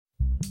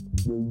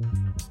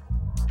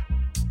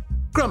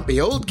Grumpy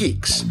Old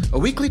Geeks, a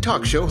weekly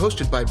talk show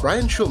hosted by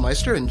Brian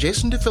Schulmeister and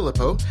Jason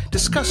DeFilippo,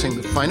 discussing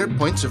the finer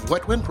points of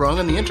what went wrong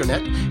on the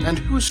internet and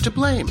who's to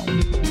blame.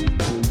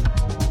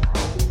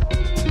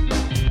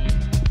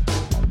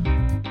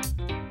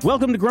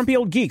 Welcome to Grumpy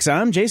Old Geeks.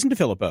 I'm Jason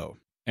DeFilippo.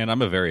 And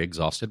I'm a very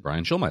exhausted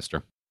Brian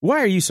Schulmeister. Why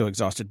are you so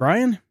exhausted,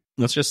 Brian?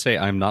 Let's just say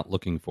I'm not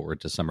looking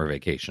forward to summer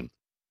vacation.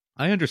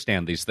 I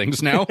understand these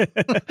things now.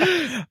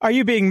 Are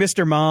you being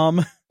Mr.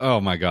 Mom? Oh,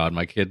 my God.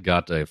 My kid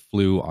got a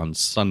flu on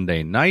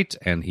Sunday night,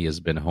 and he has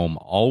been home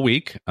all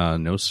week.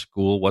 No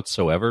school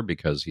whatsoever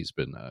because he's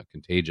been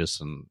contagious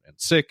and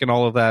sick and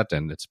all of that.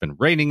 And it's been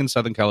raining in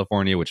Southern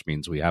California, which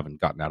means we haven't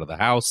gotten out of the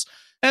house.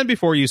 And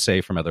before you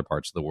say from other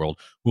parts of the world,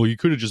 well, you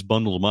could have just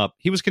bundled him up.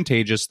 He was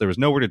contagious. There was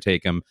nowhere to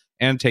take him.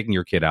 And taking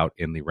your kid out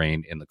in the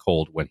rain, in the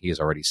cold, when he is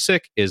already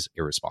sick is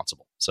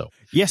irresponsible. So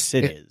yes,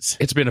 it is.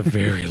 It's been a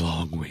very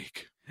long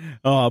week.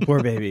 Oh,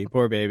 poor baby.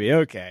 Poor baby.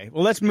 Okay.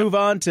 Well, let's move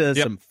on to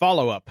some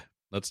follow-up.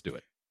 Let's do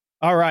it.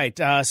 All right.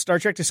 Star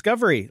Trek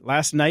Discovery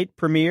last night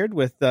premiered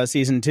with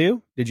season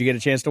 2. Did you get a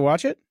chance to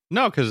watch it?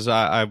 No, because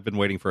I've been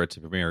waiting for it to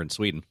premiere in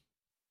Sweden.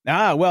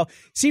 Ah, well,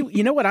 see,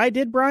 you know what I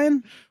did,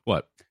 Brian?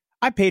 What?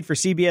 I paid for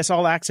CBS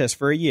All Access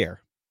for a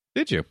year.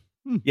 Did you?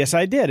 Yes,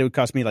 I did. It would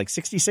cost me like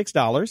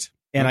 $66,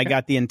 and I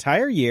got the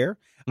entire year.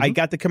 I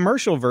got the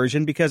commercial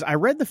version because I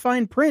read the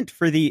fine print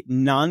for the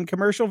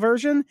non-commercial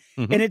version,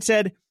 and it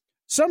said,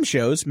 some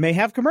shows may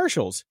have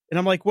commercials. And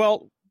I'm like,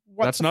 well,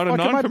 that's not a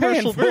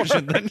non-commercial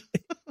version then.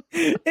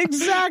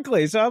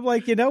 Exactly. So I'm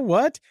like, you know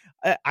what?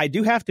 I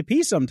do have to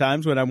pee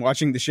sometimes when I'm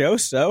watching the show,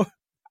 so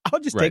I'll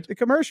just take the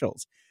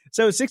commercials.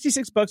 So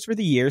 $66 for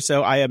the year.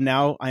 So I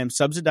am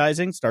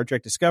subsidizing Star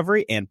Trek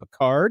Discovery and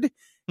Picard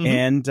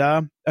and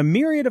a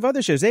myriad of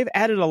other shows. They've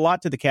added a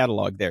lot to the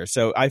catalog there.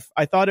 So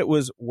I thought it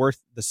was worth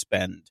the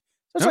spend.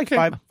 So it's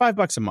like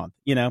 $5 a month,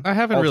 you know. I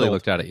haven't really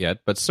looked at it yet,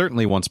 but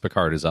certainly once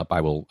Picard is up,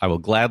 I will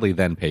gladly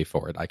then pay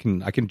for it. I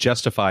can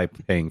justify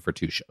paying for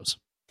 2 shows.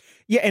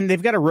 Yeah, and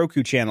they've got a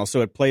Roku channel,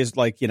 so it plays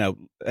like, you know,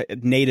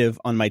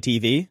 native on my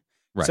TV.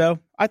 Right. So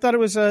I thought it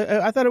was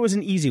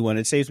an easy one.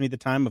 It saves me the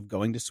time of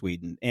going to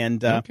Sweden.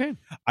 And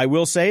I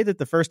will say that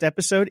the first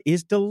episode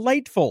is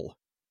delightful.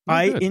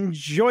 I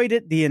enjoyed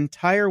it the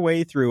entire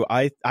way through.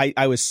 I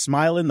was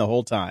smiling the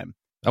whole time.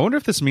 I wonder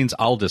if this means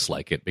I'll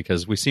dislike it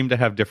because we seem to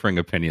have differing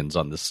opinions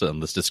on this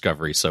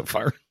Discovery so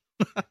far.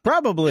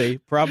 Probably,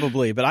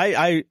 but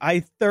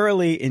I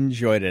thoroughly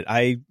enjoyed it.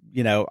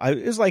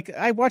 It was like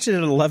I watched it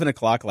at 11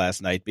 o'clock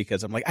last night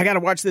because I'm like, I got to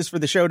watch this for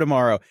the show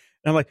tomorrow.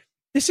 And I'm like,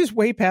 this is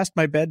way past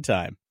my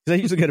bedtime because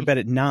I usually go to bed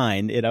at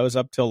 9, and I was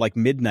up till like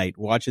midnight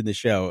watching the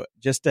show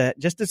just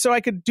so I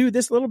could do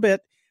this little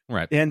bit.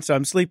 Right. And so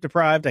I'm sleep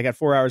deprived. I got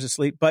 4 hours of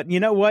sleep, but you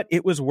know what?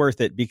 It was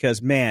worth it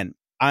because, man,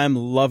 I'm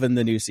loving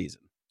the new season.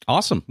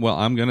 Awesome. Well,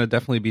 I'm going to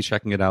definitely be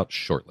checking it out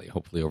shortly,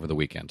 hopefully over the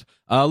weekend.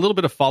 A little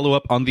bit of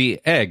follow-up on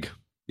the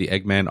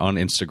Eggman on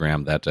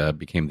Instagram that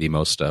became the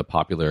most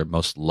popular,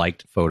 most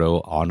liked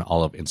photo on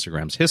all of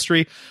Instagram's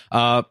history.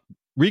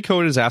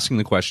 Recode is asking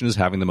the question, is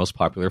having the most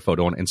popular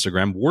photo on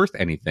Instagram worth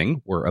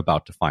anything? We're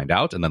about to find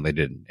out. And then they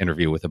did an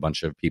interview with a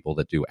bunch of people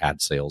that do ad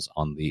sales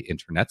on the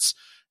internets.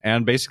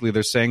 And basically,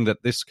 they're saying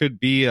that this could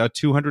be a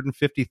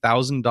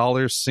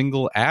 $250,000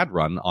 single ad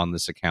run on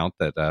this account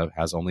that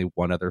has only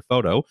one other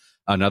photo.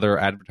 Another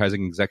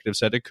advertising executive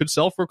said it could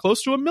sell for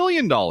close to $1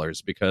 million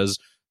because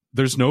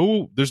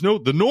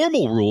the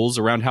normal rules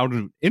around how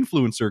an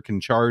influencer can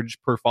charge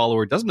per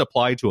follower doesn't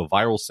apply to a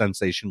viral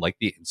sensation like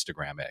the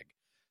Instagram egg.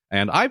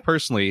 And I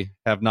personally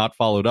have not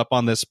followed up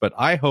on this, but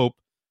I hope,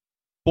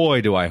 boy,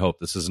 do I hope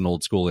this is an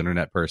old school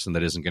internet person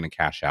that isn't going to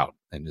cash out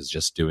and is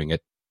just doing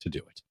it to do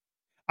it.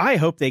 I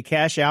hope they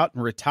cash out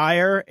and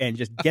retire and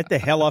just get the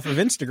hell off of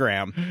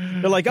Instagram.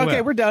 They're like,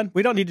 okay, we're done.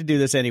 We don't need to do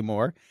this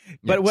anymore.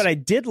 But what I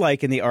did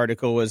like in the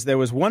article was there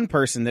was one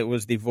person that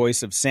was the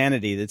voice of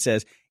sanity that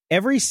says,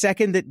 every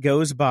second that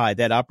goes by,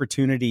 that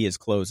opportunity is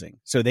closing.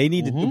 So they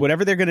need to,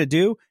 whatever they're going to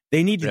do,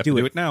 they need to do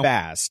it now.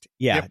 Fast.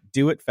 Yeah,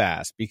 do it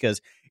fast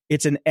because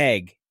it's an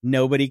egg.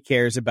 Nobody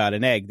cares about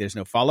an egg. There's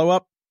no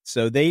follow-up.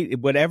 So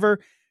whatever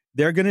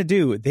they're going to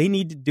do, they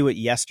need to do it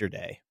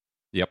yesterday.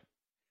 Yep.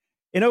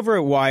 And over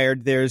at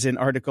Wired, there's an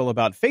article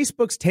about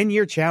Facebook's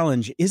 10-year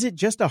challenge. Is it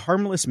just a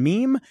harmless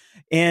meme?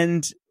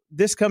 And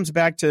this comes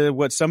back to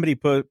what somebody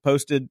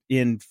posted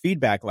in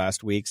feedback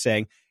last week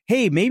saying,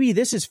 hey, maybe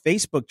this is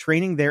Facebook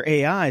training their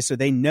AI so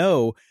they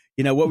know,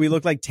 what we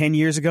looked like 10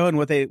 years ago and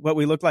what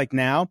we look like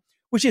now,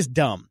 which is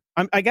dumb.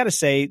 I got to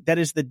say, that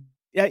is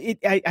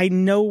I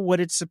know what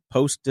it's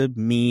supposed to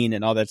mean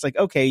and all that. It's like,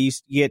 okay, you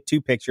get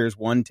 2 pictures,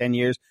 one 10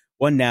 years,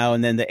 one now,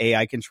 and then the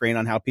AI can train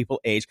on how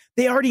people age.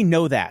 They already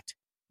know that.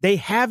 They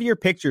have your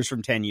pictures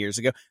from 10 years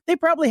ago. They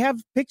probably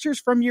have pictures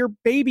from your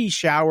baby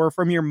shower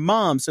from your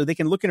mom so they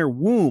can look in her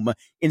womb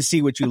and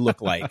see what you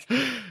look like.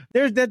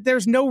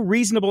 There's no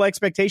reasonable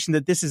expectation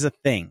that this is a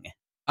thing.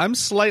 I'm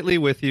slightly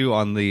with you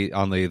on the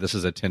this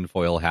is a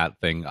tinfoil hat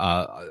thing.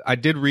 I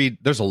did read,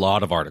 there's a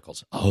lot of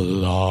articles.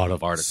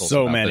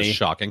 So about many. this,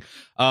 shocking.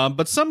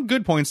 But some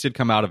good points did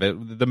come out of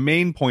it. The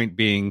main point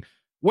being,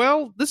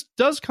 Well, this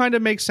does kind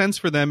of make sense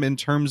for them in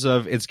terms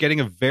of it's getting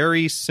a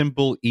very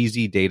simple,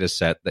 easy data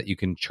set that you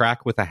can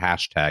track with a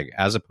hashtag,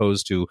 as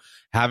opposed to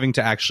having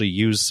to actually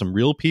use some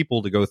real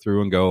people to go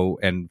through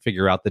and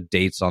figure out the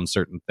dates on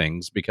certain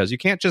things, because you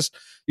can't just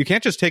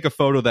take a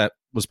photo that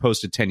was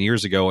posted 10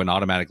 years ago and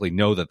automatically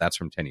know that that's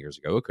from 10 years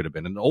ago. It could have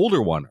been an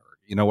older one, or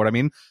you know what I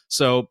mean?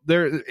 So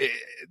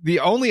the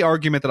only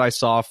argument that I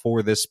saw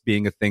for this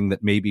being a thing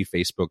that maybe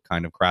Facebook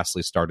kind of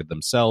crassly started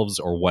themselves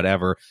or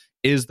whatever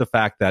is the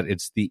fact that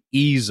it's the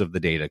ease of the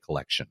data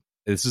collection.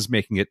 This is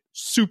making it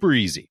super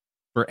easy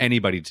for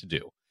anybody to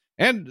do.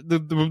 And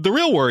the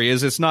real worry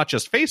is it's not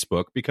just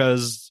Facebook,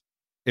 because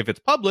if it's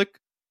public,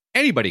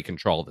 anybody can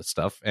troll this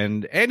stuff,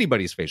 and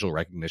anybody's facial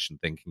recognition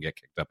thing can get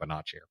kicked up a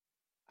notch here.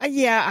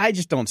 Yeah, I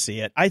just don't see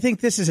it. I think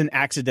this is an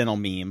accidental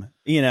meme.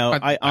 You know,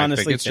 I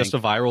honestly think it's just a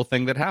viral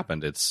thing that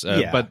happened. It's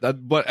but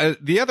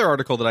the other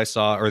article that I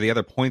saw, or the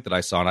other point that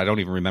I saw, and I don't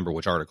even remember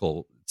which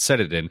article said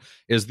it in,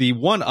 is the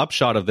one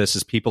upshot of this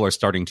is people are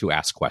starting to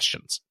ask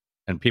questions,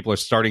 and people are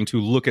starting to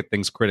look at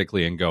things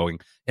critically and going,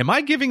 "Am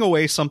I giving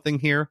away something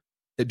here?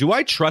 Do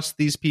I trust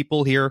these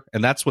people here?"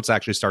 And that's what's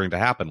actually starting to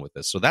happen with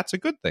this. So that's a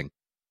good thing.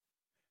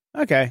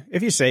 Okay,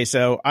 if you say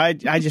so. I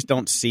just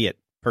don't see it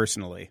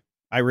personally.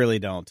 I really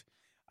don't.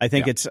 I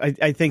think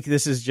I think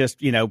this is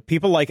just, you know,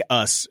 people like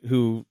us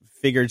who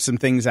figured some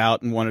things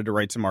out and wanted to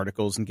write some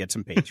articles and get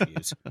some page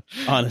views.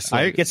 Honestly,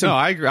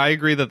 I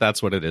agree that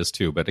that's what it is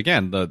too. But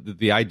again,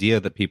 the idea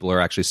that people are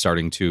actually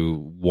starting to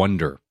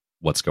wonder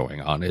what's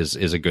going on is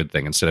a good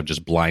thing, instead of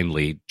just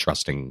blindly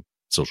trusting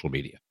social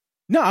media.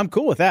 No, I'm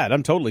cool with that.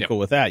 I'm totally cool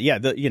with that. Yeah,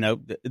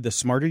 the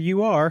smarter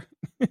you are,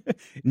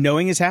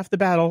 knowing is half the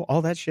battle.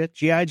 All that shit.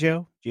 G.I.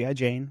 Joe, G.I.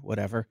 Jane,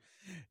 whatever.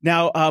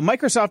 Now,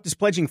 Microsoft is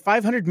pledging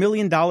 $500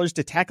 million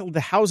to tackle the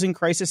housing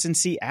crisis in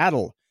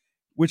Seattle,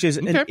 which is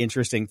an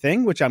interesting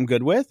thing, which I'm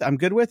good with.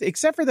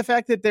 Except for the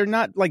fact that they're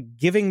not like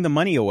giving the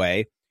money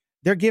away.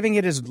 They're giving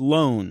it as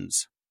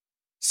loans.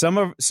 Some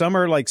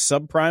are like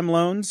subprime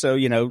loans, so,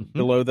 you know,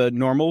 below the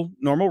normal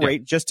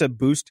rate, just to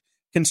boost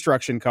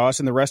construction costs,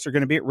 and the rest are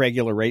going to be at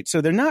regular rate.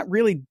 So they're not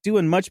really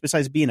doing much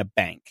besides being a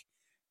bank,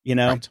 you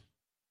know,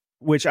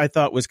 which I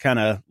thought was kind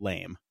of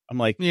lame. I'm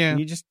like, can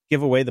you just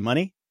give away the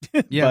money?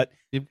 Yeah,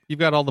 but you've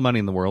got all the money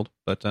in the world,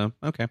 but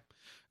okay. At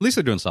least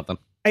they're doing something.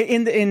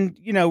 In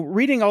you know,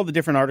 reading all the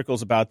different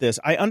articles about this,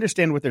 I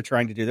understand what they're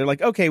trying to do. They're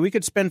like, okay, we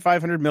could spend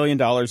 $500 million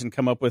and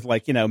come up with,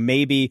 like, you know,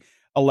 maybe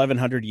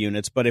 1,100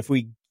 units. But if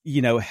we,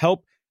 you know,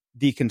 help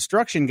the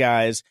construction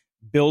guys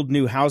build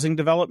new housing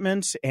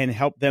developments and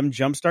help them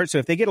jumpstart. So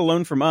if they get a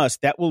loan from us,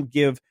 that will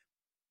give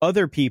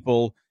other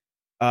people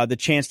the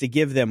chance to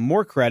give them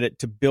more credit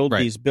to build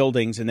these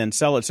buildings and then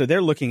sell it. So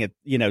they're looking at,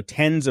 you know,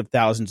 tens of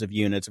thousands of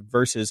units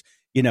versus,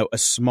 you know, a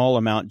small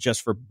amount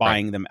just for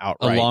buying them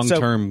outright.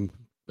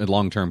 A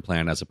long-term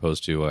plan as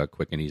opposed to a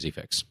quick and easy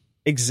fix.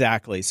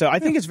 Exactly. So I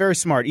think it's very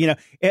smart. You know,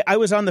 I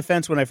was on the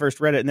fence when I first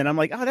read it, and then I'm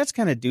like, oh, that's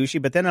kind of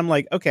douchey. But then I'm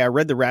like, okay, I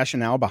read the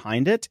rationale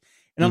behind it,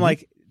 and I'm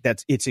like,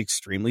 it's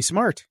extremely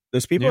smart.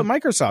 Those people at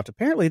Microsoft,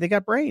 apparently they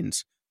got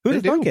brains. Who'd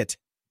have thunk it?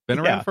 Been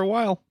around for a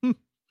while.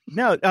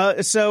 No.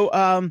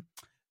 So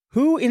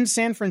who in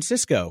San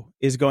Francisco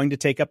is going to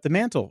take up the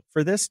mantle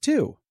for this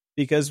too?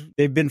 Because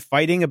they've been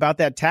fighting about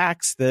that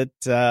tax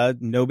that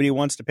nobody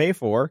wants to pay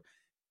for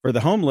the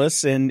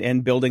homeless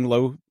and building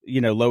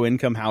low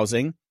income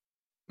housing.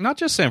 Not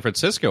just San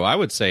Francisco, I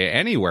would say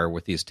anywhere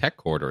with these tech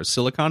corridors.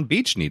 Silicon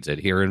Beach needs it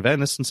here in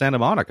Venice and Santa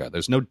Monica.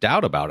 There's no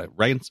doubt about it.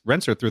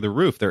 Rents are through the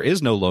roof. There is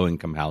no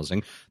low-income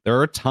housing. There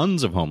are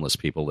tons of homeless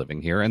people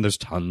living here, and there's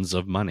tons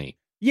of money.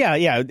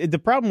 Yeah. The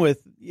problem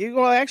with,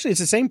 well, actually, it's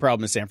the same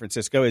problem in San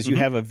Francisco, is you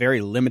have a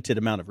very limited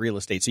amount of real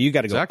estate. So you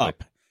got to go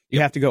up. You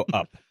have to go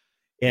up.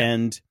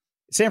 And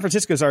San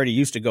Francisco's already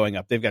used to going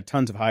up. They've got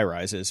tons of high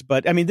rises.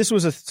 But, I mean, this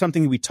was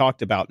something we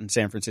talked about in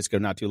San Francisco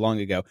not too long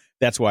ago.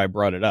 That's why I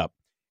brought it up.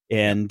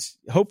 And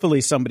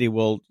hopefully somebody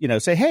will, you know,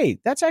 say, hey,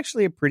 that's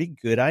actually a pretty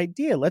good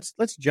idea.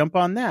 Let's jump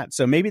on that.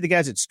 So maybe the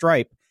guys at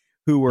Stripe,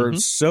 who were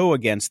so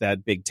against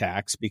that big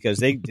tax because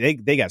they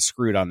got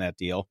screwed on that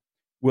deal,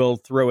 will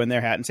throw in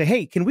their hat and say,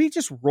 hey, can we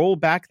just roll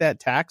back that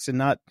tax and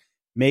not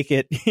make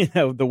it, you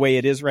know, the way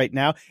it is right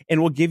now? And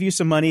we'll give you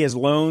some money as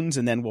loans,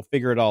 and then we'll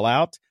figure it all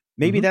out.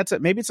 Maybe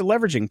maybe it's a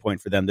leveraging point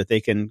for them that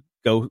they can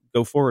go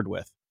forward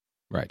with.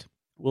 Right.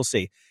 We'll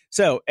see.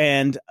 So,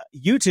 and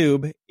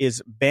YouTube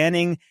is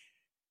banning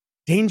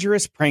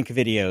dangerous prank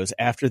videos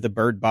after the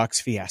Bird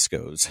Box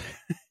fiascos.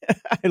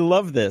 I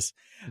love this.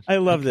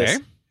 This.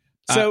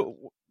 So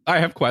I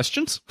have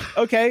questions.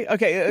 Okay.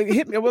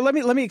 Hit me. Well, let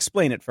me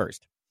explain it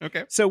first.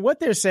 Okay. So what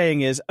they're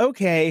saying is,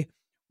 okay,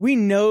 we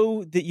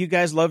know that you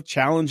guys love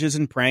challenges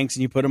and pranks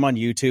and you put them on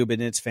YouTube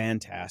and it's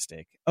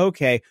fantastic.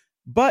 Okay.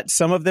 But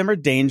some of them are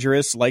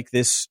dangerous, like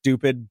this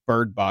stupid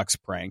Bird Box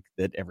prank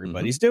that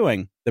everybody's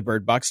doing, the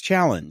Bird Box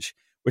challenge,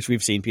 which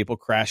we've seen people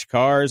crash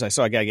cars. I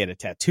saw a guy get a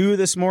tattoo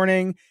this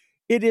morning.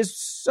 It is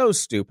so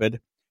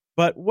stupid.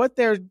 But what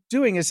they're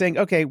doing is saying,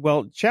 okay,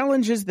 well,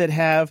 challenges that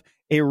have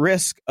a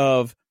risk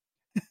of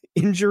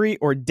injury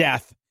or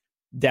death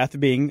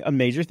being a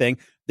major thing,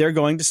 they're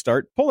going to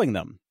start pulling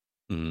them.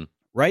 Mhm.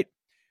 Right?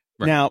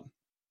 Right. Now,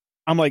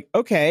 I'm like,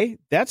 okay,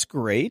 that's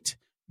great.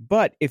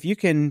 But if you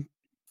can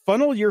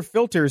funnel your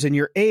filters and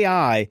your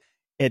AI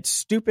at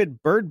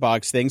stupid bird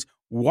box things,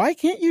 why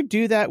can't you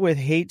do that with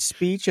hate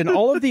speech and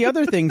all of the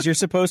other things you're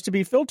supposed to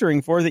be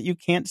filtering for that you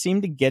can't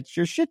seem to get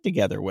your shit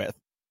together with?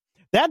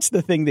 That's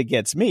the thing that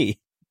gets me.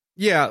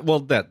 Yeah,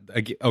 well,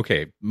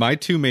 okay. My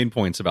two main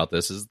points about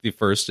this is the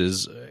first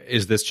is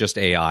this just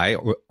AI,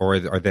 or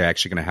are they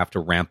actually going to have to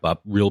ramp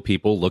up real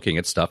people looking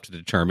at stuff to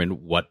determine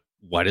what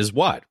is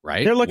what?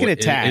 Right? They're looking What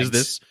at tags. Is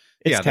this?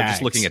 It's They're just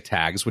tags. looking at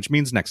tags, which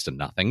means next to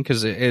nothing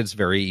because it's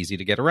very easy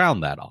to get around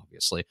that,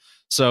 obviously.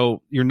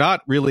 So you're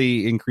not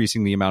really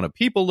increasing the amount of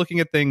people looking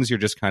at things. You're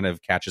just kind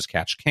of catch as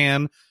catch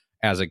can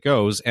as it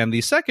goes. And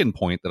the second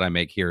point that I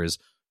make here is,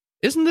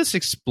 isn't this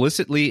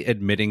explicitly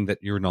admitting that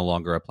you're no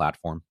longer a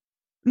platform?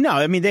 No,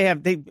 I mean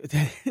they've been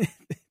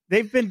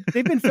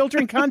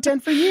filtering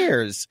content for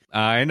years.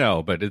 I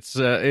know, but it's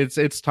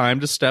time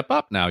to step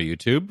up now.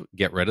 YouTube,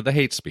 get rid of the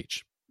hate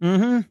speech.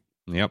 Mm-hmm.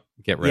 Yep,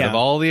 get rid of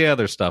all the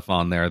other stuff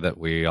on there that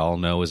we all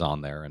know is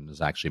on there and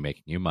is actually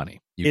making you money.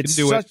 You can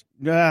do it.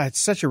 It's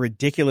such a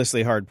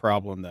ridiculously hard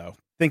problem, though.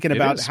 Thinking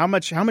about how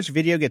much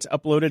video gets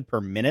uploaded per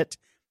minute.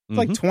 It's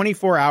like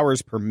 24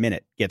 hours per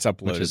minute gets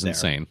uploaded, which is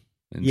insane.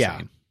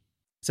 Yeah.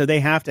 So they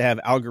have to have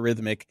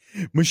algorithmic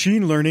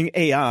machine learning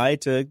AI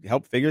to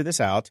help figure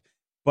this out.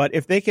 But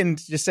if they can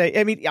just say,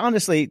 I mean,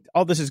 honestly,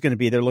 all this is going to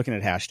be, they're looking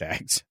at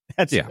hashtags.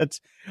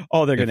 That's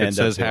all they're going to end up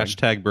doing. If it says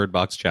hashtag Bird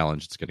Box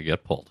Challenge, it's going to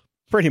get pulled.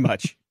 Pretty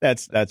much.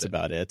 That's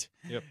about it.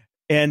 Yep.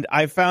 And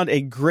I found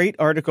a great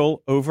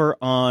article over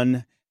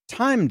on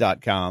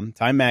Time.com,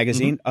 Time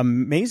Magazine,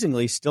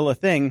 amazingly still a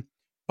thing,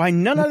 by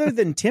none other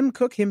than Tim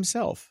Cook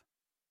himself.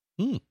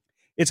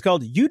 It's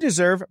called You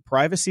Deserve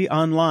Privacy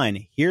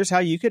Online. Here's How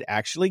You Could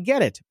Actually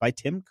Get It by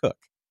Tim Cook.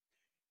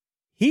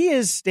 He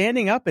is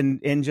standing up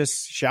and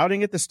just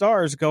shouting at the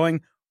stars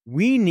going,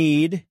 we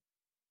need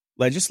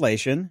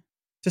legislation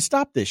to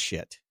stop this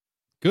shit.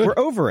 Good. We're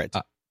over it.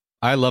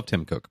 I love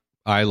Tim Cook.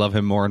 I love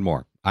him more and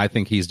more. I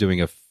think he's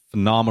doing a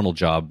phenomenal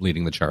job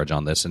leading the charge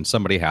on this, and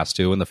somebody has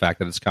to. And the fact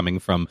that it's coming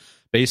from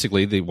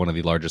basically one of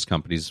the largest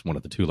companies, one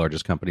of the two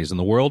largest companies in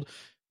the world,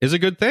 is a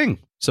good thing.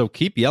 So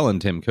keep yelling,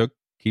 Tim Cook.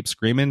 Keep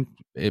screaming.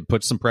 It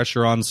puts some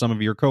pressure on some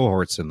of your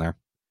cohorts in there.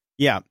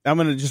 Yeah, I'm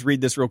going to just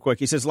read this real quick.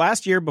 He says,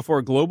 last year, before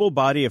a global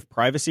body of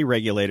privacy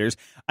regulators,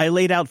 I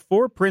laid out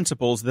 4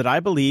 principles that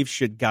I believe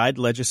should guide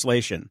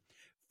legislation.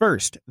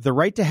 First, the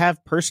right to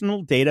have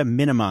personal data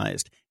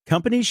minimized.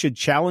 Companies should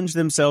challenge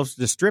themselves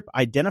to strip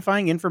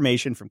identifying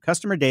information from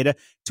customer data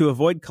to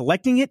avoid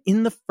collecting it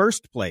in the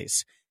first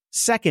place.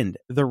 Second,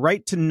 the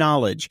right to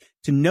knowledge,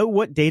 to know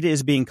what data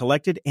is being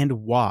collected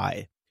and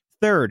why.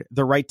 Third,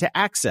 the right to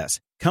access.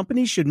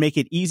 Companies should make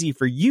it easy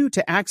for you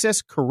to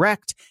access,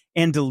 correct,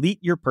 and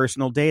delete your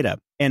personal data.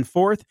 And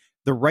fourth,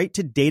 the right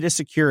to data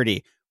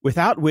security,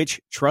 without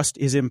which trust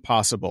is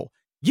impossible.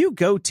 You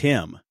go,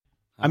 Tim.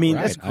 I mean,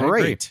 that's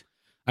great.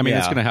 I mean,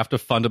 it's going to have to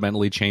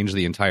fundamentally change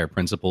the entire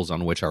principles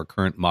on which our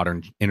current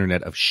modern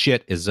internet of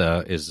shit is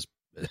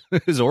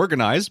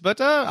organized,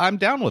 but I'm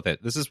down with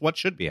it. This is what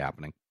should be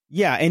happening.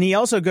 Yeah, and he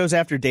also goes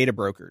after data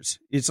brokers.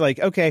 It's like,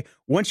 okay,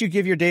 once you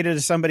give your data to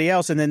somebody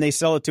else and then they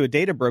sell it to a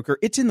data broker,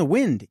 it's in the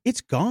wind.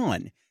 It's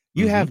gone.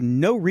 You have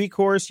no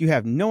recourse. You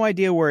have no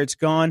idea where it's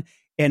gone.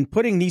 And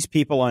putting these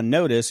people on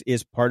notice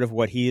is part of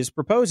what he is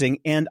proposing.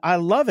 And I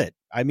love it.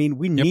 I mean,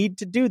 we need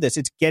to do this.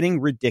 It's getting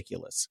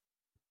ridiculous.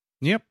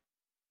 Yep.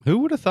 Who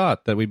would have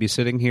thought that we'd be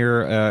sitting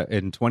here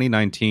in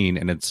 2019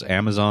 and it's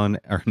Amazon,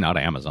 or not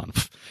Amazon,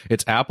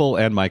 it's Apple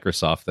and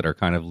Microsoft that are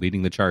kind of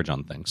leading the charge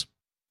on things.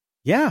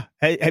 Yeah,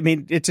 I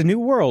mean, it's a new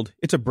world.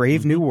 It's a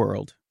brave new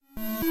world.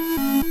 In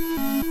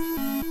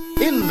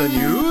the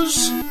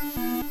news,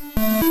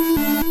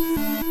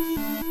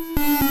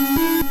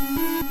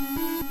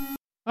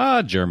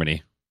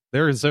 Germany.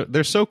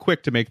 They're so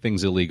quick to make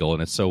things illegal,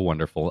 and it's so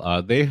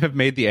wonderful. They have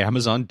made the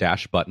Amazon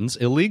Dash buttons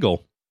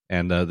illegal.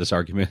 And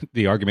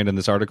the argument in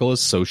this article is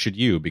so should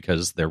you,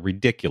 because they're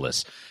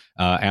ridiculous.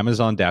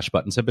 Amazon Dash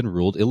buttons have been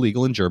ruled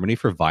illegal in Germany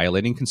for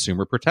violating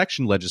consumer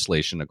protection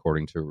legislation,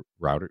 according to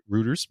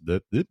Reuters.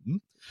 I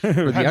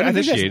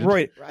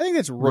think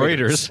that's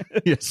Reuters.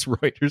 Yes,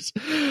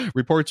 Reuters.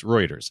 Reports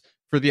Reuters.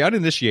 For the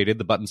uninitiated,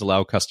 the buttons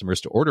allow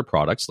customers to order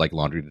products like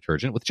laundry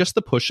detergent with just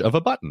the push of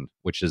a button,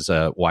 which is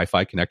a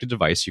Wi-Fi connected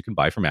device you can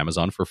buy from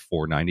Amazon for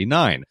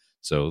 $4.99.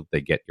 So they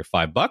get your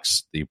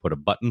 $5, you put a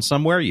button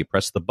somewhere, you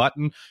press the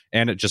button,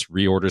 and it just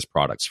reorders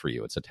products for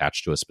you. It's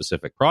attached to a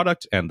specific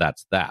product, and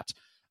that's that.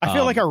 I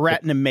feel like a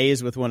rat in a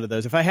maze with one of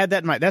those. If I had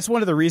that in my, that's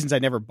one of the reasons I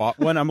never bought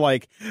one. I'm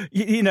like,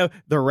 the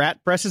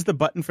rat presses the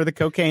button for the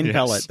cocaine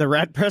pellet. The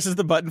rat presses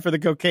the button for the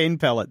cocaine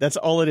pellet. That's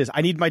all it is.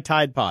 I need my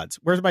Tide Pods.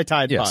 Where's my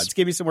Tide Pods?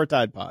 Give me some more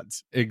Tide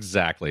Pods.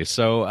 Exactly.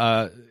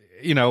 So,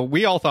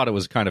 we all thought it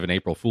was kind of an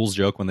April Fool's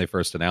joke when they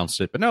first announced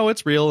it, but no,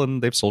 it's real,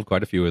 and they've sold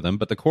quite a few of them.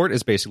 But the court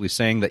is basically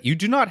saying that you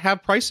do not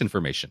have price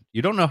information.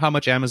 You don't know how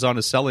much Amazon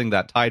is selling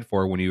that Tide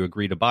for when you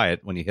agree to buy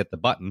it, when you hit the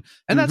button,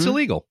 and that's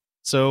illegal.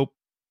 So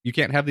you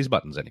can't have these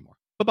buttons anymore.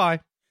 Bye-bye.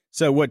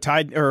 So what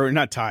Tide, or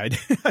not Tide,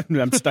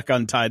 I'm stuck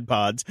on Tide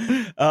Pods.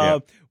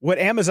 What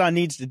Amazon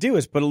needs to do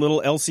is put a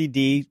little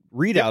LCD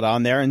readout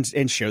on there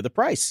and show the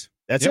price.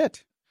 That's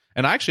it.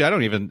 And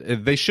actually,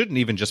 they shouldn't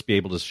even just be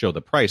able to show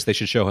the price. They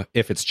should show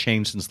if it's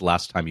changed since the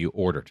last time you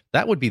ordered.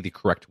 That would be the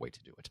correct way to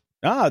do it.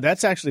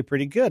 That's actually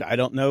pretty good. I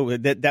don't know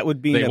that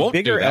would be a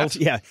bigger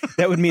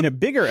that would mean a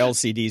bigger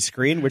LCD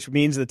screen, which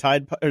means the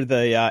Tide or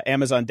the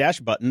Amazon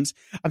Dash buttons.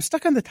 I'm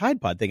stuck on the Tide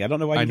Pod thing. I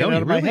don't know why you get it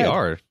out of my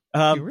head.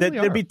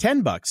 There'd be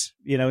 $10,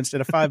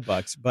 instead of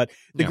 $5. But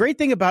the great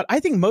thing about, I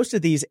think most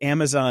of these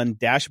Amazon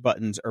Dash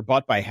buttons are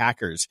bought by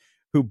hackers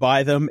who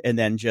buy them and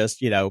then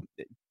just,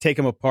 take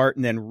them apart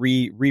and then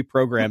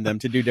reprogram them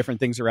to do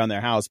different things around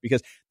their house,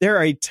 because there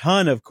are a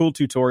ton of cool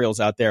tutorials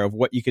out there of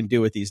what you can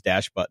do with these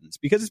Dash buttons,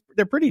 because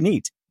they're pretty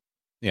neat.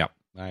 Yeah,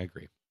 I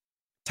agree.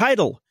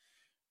 Tidal.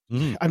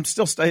 I'm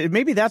still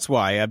maybe that's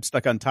why I'm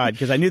stuck on Tide,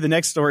 because I knew the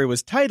next story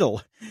was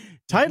Tidal.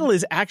 Tidal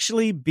is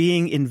actually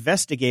being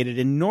investigated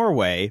in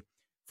Norway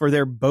for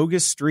their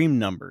bogus stream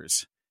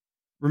numbers.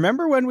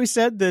 Remember when we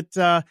said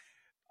that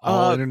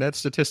all internet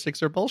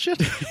statistics are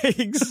bullshit?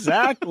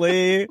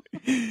 Exactly.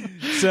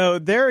 So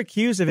they're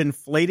accused of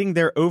inflating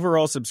their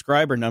overall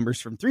subscriber numbers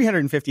from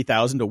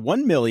 350,000 to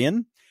 1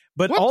 million,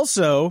 but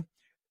also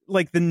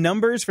like the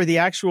numbers for the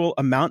actual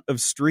amount of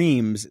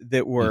streams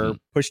that were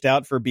pushed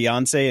out for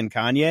Beyonce and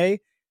Kanye.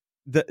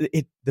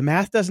 The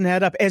math doesn't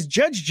add up. As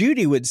Judge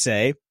Judy would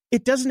say,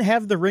 it doesn't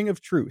have the ring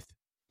of truth.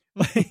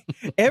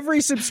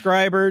 Every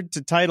subscriber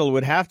to Tidal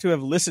would have to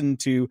have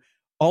listened to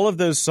all of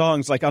those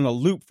songs like on a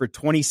loop for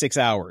 26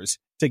 hours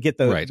to get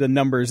the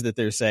numbers that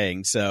they're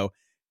saying. So,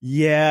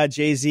 yeah,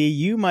 Jay-Z,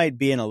 you might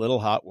be in a little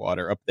hot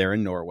water up there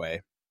in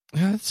Norway.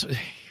 Wow. It's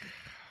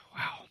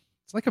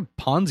like a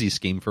Ponzi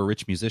scheme for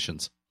rich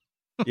musicians.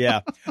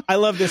 Yeah. I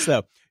love this,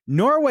 though.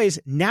 Norway's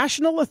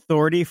National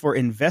Authority for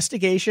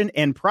Investigation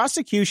and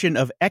Prosecution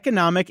of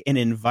Economic and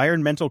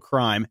Environmental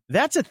Crime.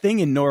 That's a thing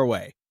in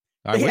Norway.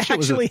 I wish it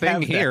was a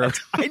thing here.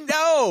 I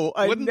know.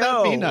 Wouldn't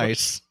that be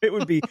nice? It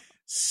would be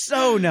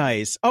so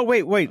nice. Oh,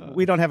 wait.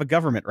 We don't have a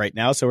government right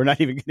now, so we're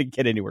not even going to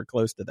get anywhere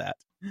close to that.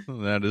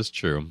 That is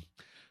true.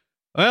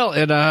 Well,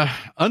 in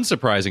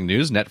unsurprising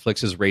news,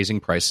 Netflix is raising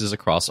prices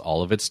across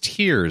all of its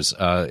tiers.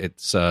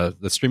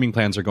 The streaming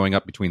plans are going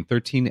up between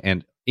 13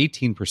 and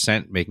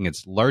 18%, making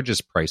its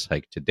largest price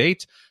hike to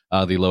date.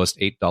 The lowest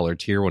 $8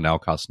 tier will now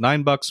cost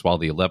 $9, while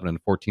the $11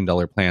 and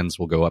 $14 plans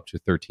will go up to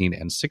 $13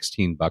 and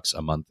 $16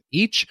 a month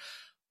each.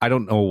 I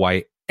don't know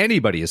why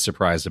anybody is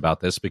surprised about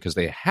this, because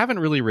they haven't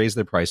really raised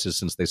their prices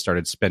since they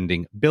started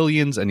spending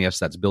billions, and yes,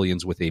 that's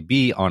billions with a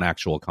B, on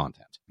actual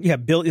content. Yeah,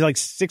 like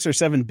 6 or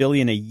 7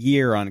 billion a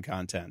year on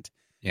content.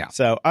 Yeah.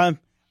 So I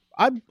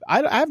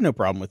have no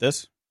problem with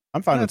this.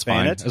 I'm fine with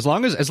paying it. As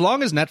long as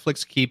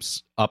Netflix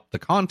keeps up the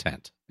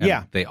content.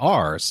 And they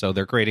are. So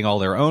they're creating all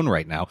their own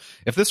right now.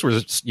 If this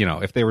was,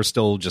 if they were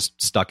still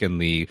just stuck in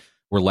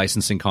we're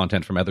licensing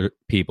content from other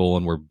people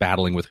and we're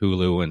battling with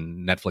Hulu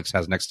and Netflix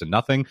has next to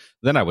nothing,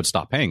 then I would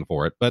stop paying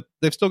for it. But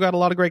they've still got a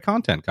lot of great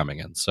content coming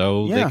in,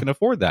 so they can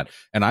afford that.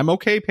 And I'm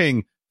okay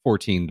paying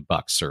 $14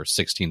 or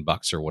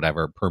 $16 or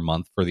whatever per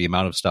month for the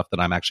amount of stuff that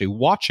I'm actually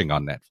watching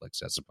on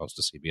Netflix as opposed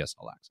to CBS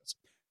All Access.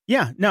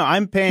 Yeah, no,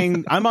 I'm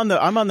paying. I'm on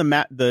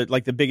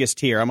the biggest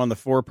tier. I'm on the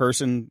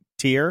 4-person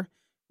tier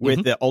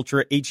with the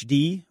Ultra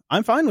HD.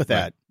 I'm fine with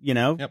that.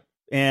 Yep.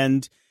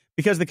 And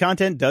because the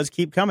content does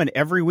keep coming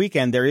every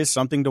weekend, there is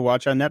something to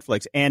watch on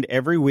Netflix, and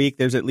every week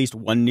there's at least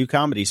one new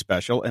comedy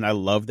special, and I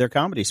love their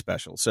comedy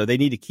specials, so they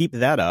need to keep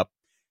that up.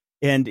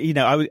 And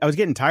I was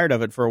getting tired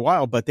of it for a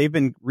while, but they've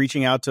been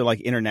reaching out to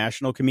like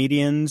international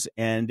comedians,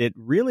 and it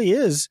really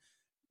is.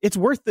 It's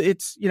worth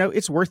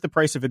the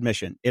price of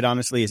admission. It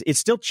honestly is. It's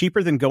still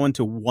cheaper than going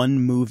to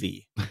one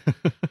movie.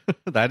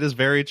 That is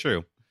very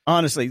true.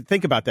 Honestly,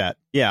 think about that.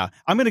 Yeah.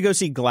 I'm going to go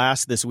see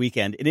Glass this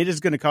weekend, and it is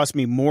going to cost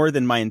me more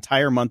than my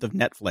entire month of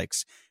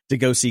Netflix to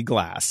go see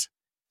Glass.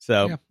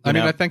 So,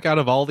 I think out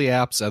of all the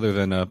apps other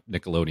than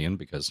Nickelodeon,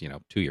 because,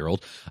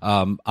 2-year-old,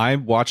 I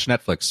watch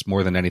Netflix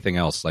more than anything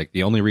else. Like,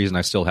 the only reason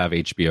I still have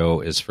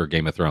HBO is for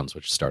Game of Thrones,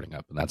 which is starting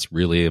up, and that's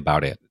really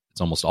about it. It's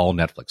almost all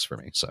Netflix for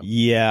me. So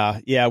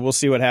yeah, we'll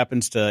see what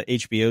happens to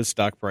HBO's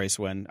stock price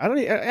when I don't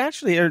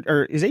actually.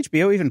 Or is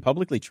HBO even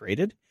publicly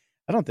traded?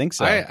 I don't think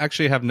so. I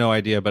actually have no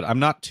idea, but I'm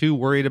not too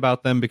worried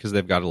about them because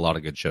they've got a lot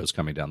of good shows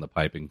coming down the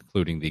pipe,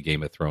 including the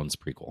Game of Thrones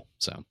prequel.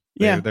 So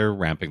they're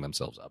ramping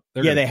themselves up.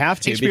 They have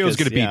to. HBO's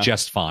going to be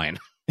just fine.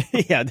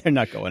 Yeah, they're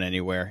not going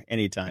anywhere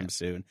anytime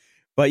soon.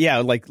 But yeah,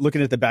 like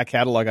looking at the back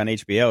catalog on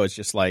HBO, it's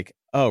just like,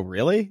 oh,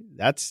 really?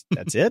 That's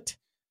it.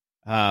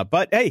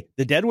 But hey,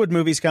 the Deadwood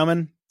movie's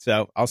coming.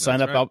 So I'll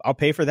sign up. Right. I'll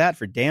pay for that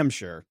for damn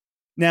sure.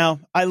 Now,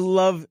 I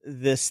love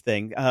this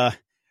thing.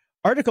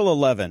 Article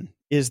 11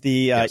 is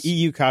the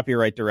EU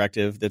copyright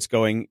directive that's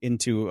going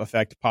into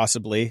effect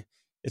possibly.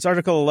 It's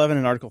Article 11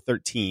 and Article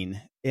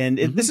 13. And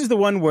this is the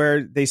one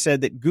where they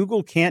said that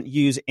Google can't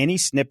use any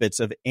snippets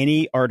of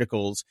any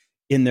articles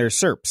in their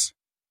SERPs,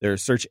 their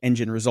search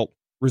engine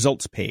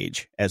results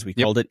page, as we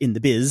called it in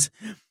the biz.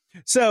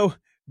 So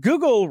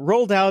Google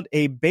rolled out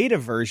a beta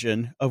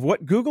version of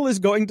what Google is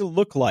going to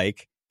look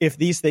like if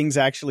these things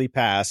actually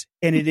pass,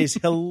 and it is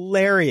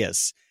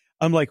hilarious.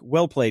 I'm like,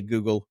 well played,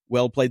 Google.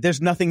 Well played. There's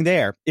nothing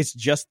there. It's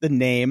just the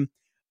name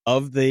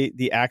of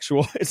the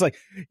actual, it's like,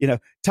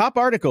 top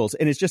articles,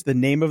 and it's just the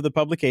name of the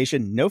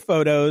publication, no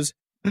photos,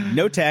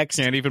 no text.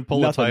 Can't even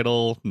pull a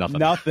title,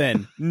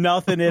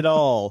 nothing at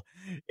all.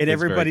 And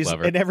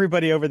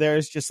everybody over there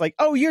is just like,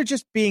 oh, you're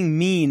just being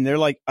mean. They're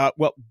like,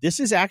 well, this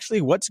is actually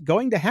what's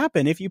going to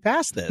happen if you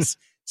pass this.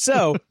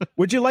 So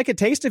would you like a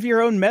taste of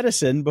your own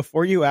medicine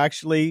before you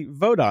actually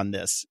vote on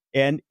this?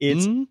 And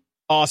it's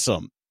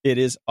awesome. It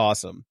is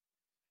awesome.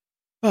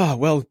 Oh,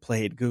 well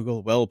played,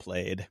 Google. Well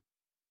played.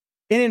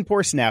 And in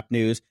poor Snap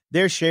news,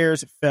 their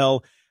shares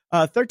fell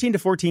 13 to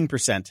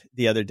 14%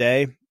 the other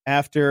day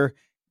after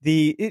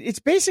it's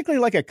basically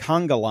like a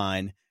conga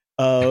line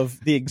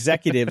of the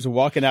executives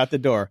walking out the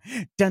door.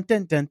 Dun,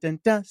 dun, dun, dun,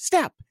 dun,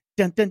 snap.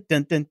 Dun, dun,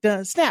 dun, dun,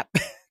 dun, snap.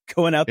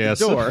 Going out the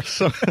door.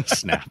 So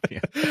snap. Yeah.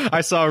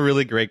 I saw a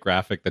really great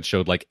graphic that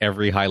showed like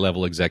every high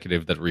level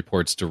executive that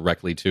reports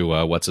directly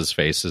to what's his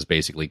face is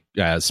basically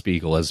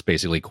Spiegel has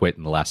basically quit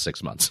in the last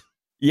 6 months.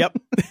 Yep.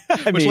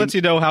 Which lets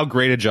you know how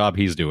great a job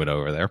he's doing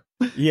over there.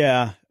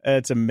 Yeah,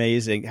 it's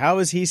amazing. How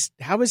is he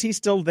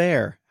still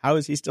there? How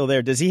is he still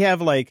there? Does he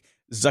have like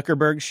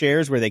Zuckerberg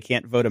shares where they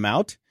can't vote him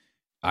out?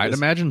 I'd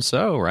imagine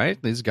so, right?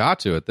 He's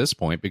got to at this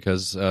point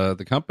because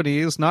the company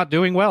is not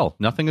doing well.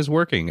 Nothing is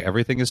working.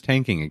 Everything is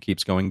tanking. It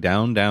keeps going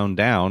down, down,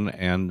 down.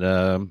 And,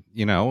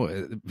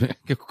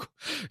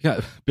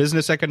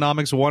 business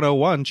economics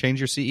 101, change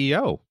your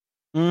CEO.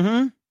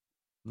 Mm-hmm.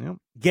 Yep.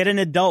 Get an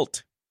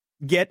adult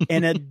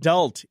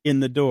in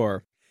the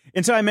door.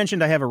 And so I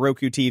mentioned I have a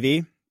Roku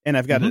TV, and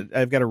I've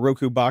got a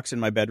Roku box in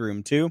my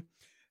bedroom too.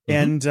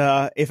 And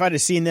if I'd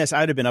have seen this,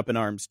 I'd have been up in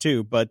arms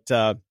too. But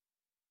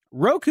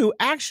Roku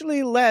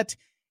actually let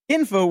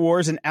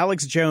InfoWars and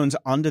Alex Jones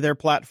onto their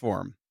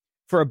platform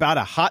for about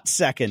a hot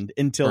second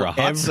until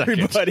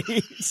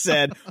everybody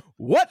said,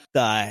 "What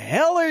the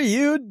hell are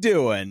you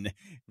doing?"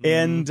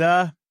 And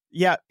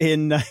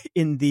in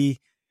the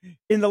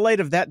light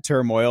of that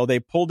turmoil, they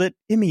pulled it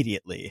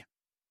immediately.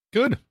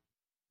 Good.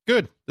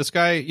 This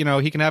guy,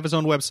 he can have his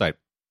own website.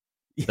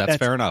 That's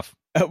fair enough.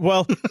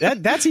 Well,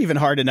 that's even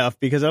hard enough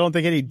because I don't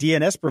think any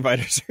DNS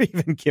providers are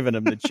even giving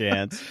him the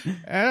chance.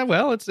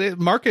 Well, it's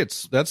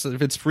markets.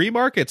 If it's free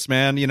markets,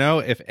 man.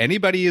 If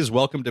anybody is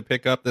welcome to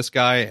pick up this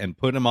guy and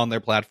put him on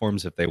their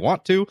platforms if they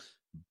want to,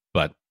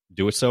 but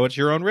do it so at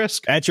your own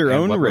risk. At your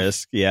own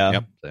risk, yeah.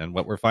 Yep. And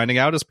what we're finding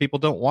out is people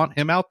don't want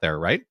him out there,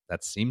 right?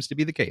 That seems to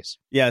be the case.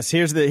 Yes.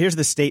 Here's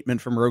the statement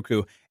from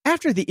Roku.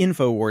 After the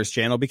InfoWars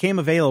channel became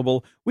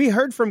available, we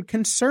heard from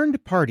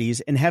concerned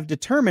parties and have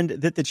determined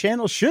that the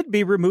channel should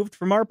be removed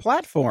from our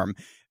platform.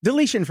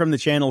 Deletion from the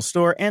channel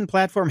store and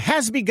platform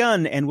has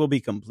begun and will be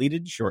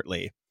completed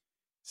shortly.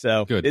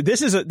 So good.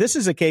 This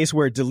is a case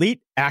where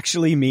delete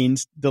actually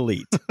means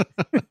delete.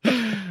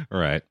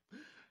 Right.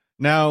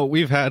 Now,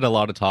 we've had a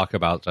lot of talk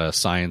about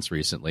science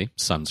recently.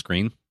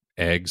 Sunscreen,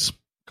 eggs,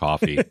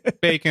 coffee,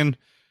 bacon,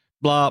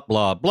 blah,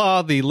 blah,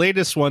 blah. The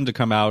latest one to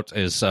come out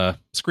is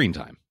screen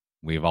time.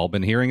 We've all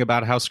been hearing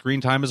about how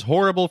screen time is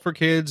horrible for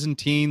kids and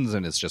teens,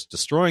 and it's just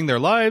destroying their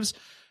lives.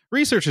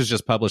 Researchers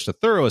just published a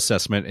thorough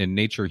assessment in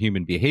Nature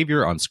Human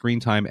Behavior on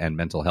screen time and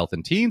mental health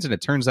in teens, and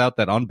it turns out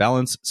that on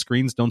balance,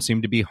 screens don't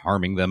seem to be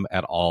harming them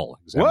at all.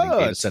 Examining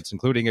data sets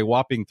including a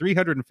whopping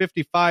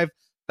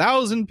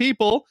 355,000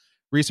 people,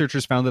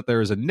 researchers found that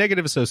there is a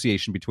negative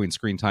association between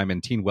screen time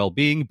and teen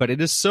well-being, but it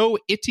is so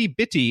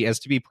itty-bitty as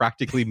to be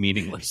practically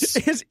meaningless.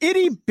 Is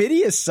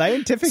itty-bitty a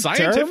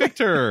scientific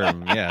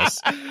term? Yes.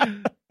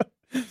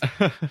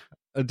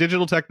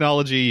 Digital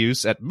technology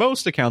use at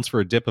most accounts for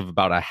a dip of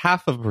about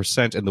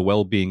 0.5% in the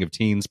well-being of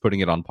teens, putting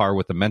it on par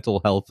with the mental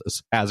health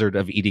hazard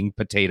of eating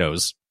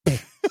potatoes.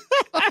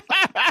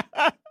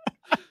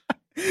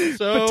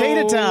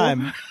 Potato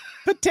time,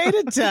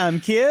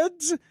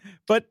 kids.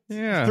 But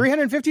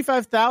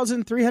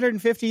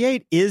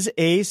 355,358 is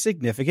a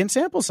significant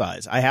sample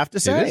size, I have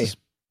to say. It is.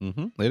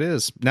 Mm-hmm. It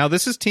is. Now,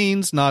 this is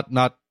teens, not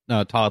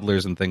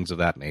toddlers and things of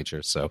that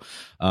nature. So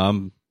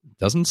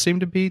doesn't seem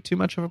to be too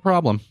much of a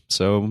problem.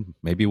 So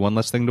maybe one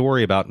less thing to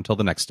worry about until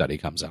the next study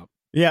comes out.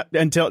 Yeah,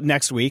 until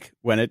next week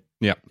when it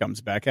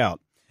comes back out.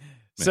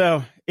 Yeah.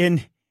 So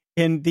in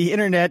the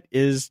internet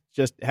is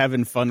just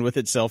having fun with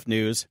itself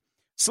news.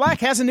 Slack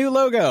has a new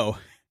logo.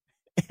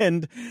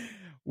 And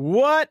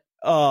what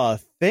a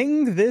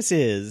thing this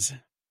is.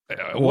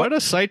 What a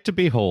sight to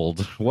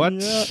behold.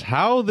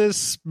 How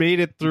this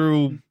made it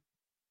through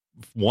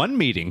one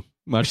meeting,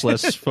 much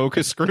less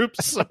focus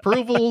groups,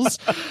 approvals.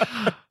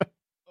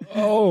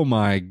 Oh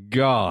my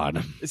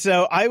God.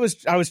 So I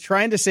was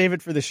trying to save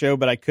it for the show,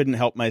 but I couldn't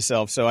help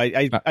myself. So I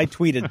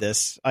tweeted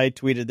this.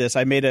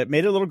 I made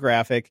a little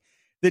graphic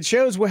that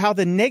shows how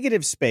the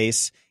negative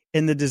space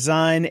in the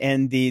design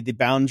and the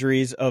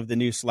boundaries of the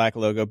new Slack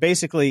logo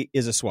basically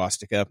is a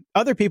swastika.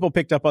 Other people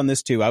picked up on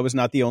this too. I was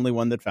not the only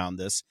one that found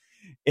this.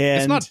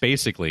 And it's not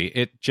basically,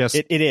 it just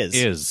it is.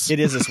 is. It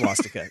is a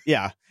swastika.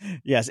 Yeah.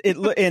 Yes.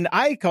 And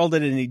I called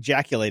it an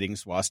ejaculating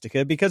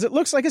swastika because it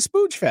looks like a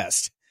spooge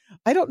fest.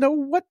 I don't know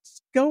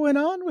what's going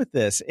on with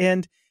this.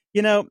 And,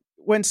 you know,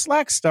 when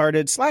Slack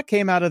started, Slack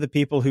came out of the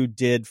people who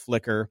did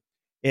Flickr,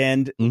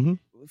 and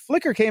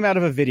Flickr came out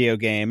of a video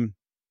game.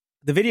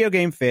 The video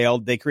game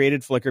failed. They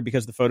created Flickr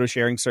because the photo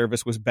sharing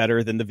service was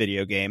better than the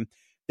video game.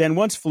 Then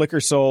once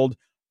Flickr sold,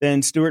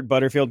 then Stuart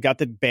Butterfield got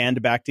the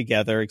band back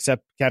together,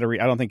 except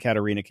Katarina. I don't think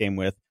Katarina came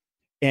with.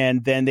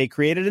 And then they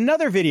created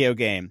another video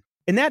game.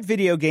 And that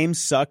video game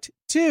sucked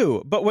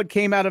too. But what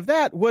came out of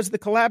that was the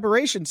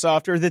collaboration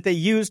software that they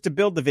used to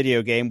build the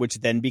video game, which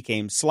then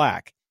became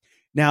Slack.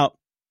 Now,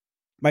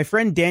 my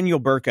friend Daniel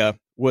Burka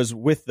was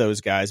with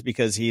those guys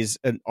because he's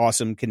an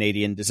awesome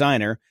Canadian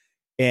designer.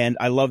 And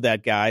I love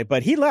that guy.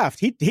 But he left.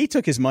 He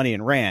took his money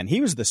and ran.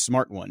 He was the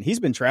smart one. He's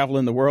been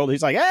traveling the world.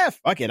 He's like,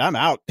 fuck it, I'm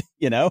out,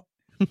 you know?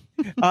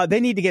 They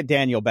need to get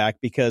Daniel back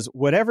because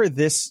whatever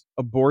this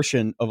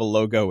abortion of a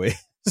logo is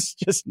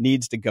just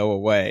needs to go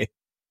away.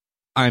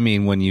 I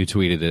mean, when you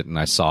tweeted it and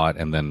I saw it,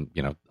 and then,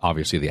 you know,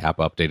 obviously the app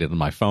updated on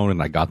my phone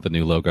and I got the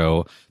new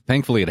logo.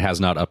 Thankfully, it has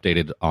not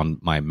updated on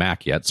my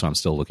Mac yet, so I'm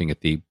still looking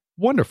at the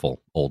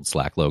wonderful old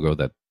Slack logo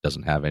that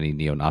doesn't have any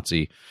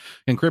neo-Nazi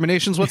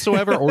incriminations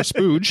whatsoever or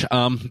spooge.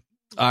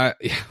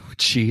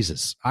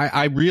 Jesus,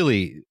 I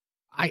really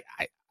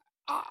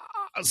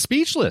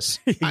speechless.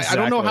 Exactly. I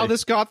don't know how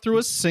this got through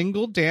a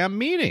single damn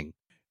meeting.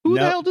 Who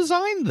the hell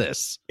designed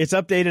this? It's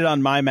updated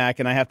on my Mac,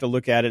 and I have to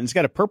look at it. And it's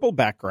got a purple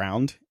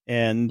background.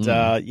 And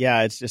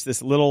it's just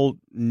this little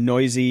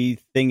noisy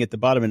thing at the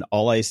bottom. And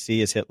all I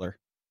see is Hitler.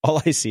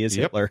 All I see is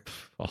Hitler.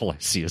 All I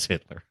see is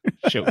Hitler.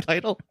 Show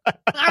title.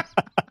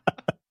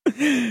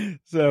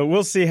 So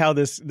we'll see how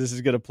this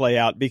is going to play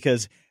out,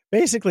 because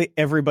basically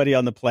everybody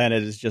on the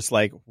planet is just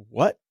like,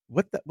 what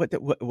the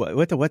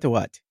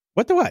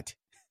what?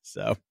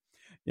 So,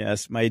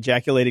 yes, my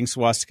ejaculating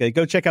swastika.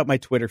 Go check out my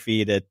Twitter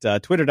feed at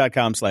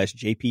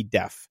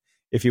twitter.com/jpdef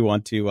if you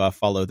want to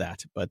follow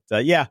that. But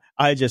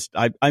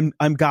I'm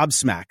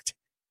gobsmacked,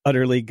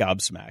 utterly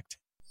gobsmacked.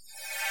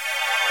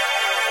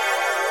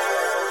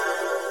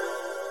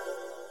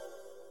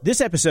 This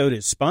episode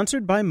is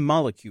sponsored by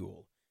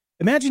Molekule.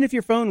 Imagine if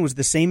your phone was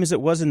the same as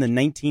it was in the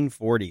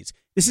 1940s.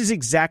 This is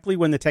exactly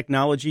when the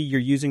technology you're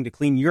using to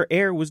clean your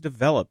air was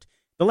developed.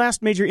 The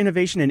last major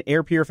innovation in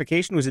air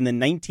purification was in the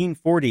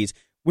 1940s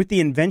with the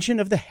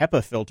invention of the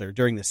HEPA filter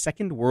during the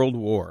Second World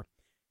War.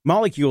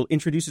 Molekule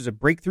introduces a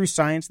breakthrough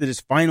science that is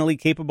finally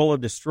capable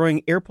of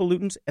destroying air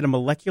pollutants at a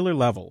molecular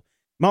level.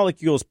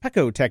 Molekule's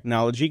PECO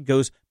technology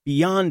goes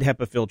beyond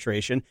HEPA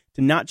filtration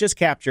to not just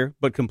capture,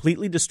 but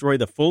completely destroy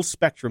the full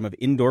spectrum of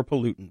indoor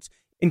pollutants,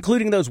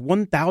 including those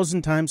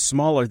 1,000 times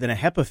smaller than a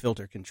HEPA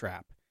filter can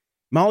trap.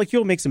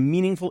 Molekule makes a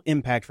meaningful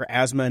impact for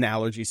asthma and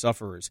allergy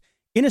sufferers.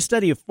 In a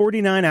study of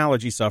 49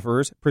 allergy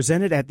sufferers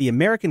presented at the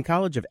American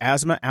College of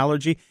Asthma,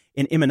 Allergy,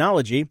 and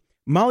Immunology,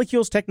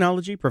 Molekule's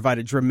technology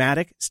provided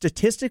dramatic,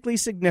 statistically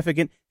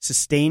significant,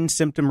 sustained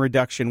symptom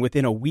reduction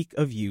within a week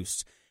of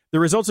use. The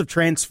results have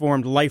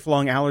transformed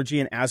lifelong allergy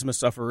and asthma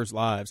sufferers'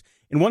 lives,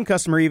 and one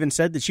customer even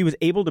said that she was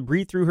able to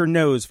breathe through her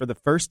nose for the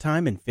first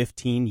time in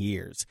 15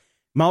 years.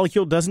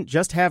 Molekule doesn't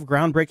just have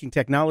groundbreaking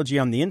technology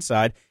on the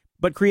inside,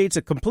 but creates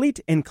a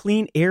complete and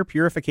clean air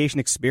purification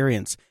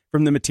experience,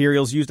 from the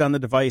materials used on the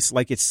device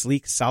like its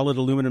sleek solid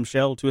aluminum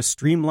shell to a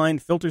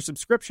streamlined filter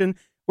subscription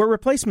where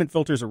replacement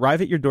filters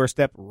arrive at your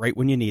doorstep right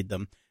when you need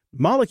them.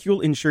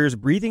 Molekule ensures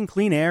breathing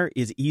clean air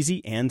is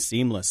easy and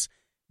seamless.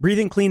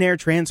 Breathing clean air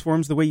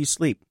transforms the way you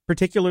sleep,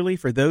 particularly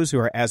for those who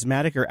are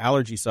asthmatic or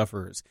allergy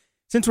sufferers.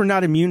 Since we're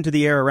not immune to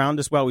the air around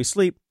us while we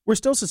sleep, we're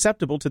still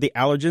susceptible to the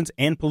allergens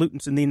and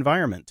pollutants in the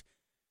environment.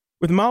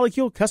 With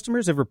Molekule,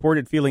 customers have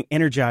reported feeling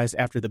energized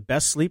after the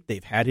best sleep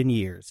they've had in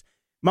years.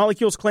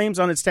 Molekule's claims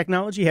on its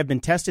technology have been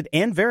tested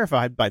and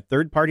verified by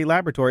third-party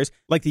laboratories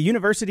like the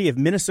University of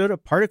Minnesota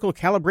Particle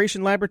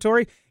Calibration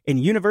Laboratory and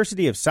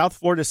University of South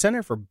Florida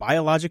Center for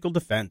Biological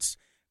Defense.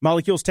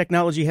 Molekule's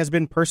technology has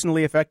been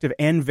personally effective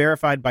and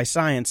verified by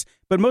science,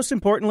 but most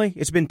importantly,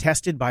 it's been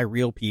tested by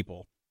real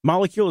people.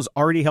 Molekule has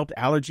already helped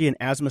allergy and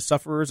asthma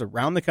sufferers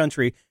around the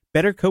country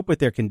better cope with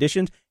their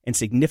conditions and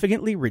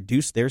significantly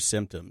reduce their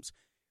symptoms.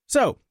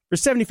 So, for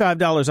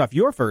 $75 off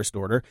your first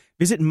order,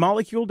 visit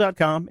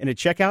Molekule.com and at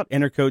checkout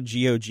enter code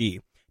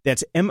GOG.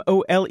 That's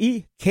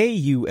MOLEKULE.com,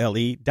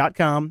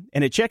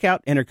 and at checkout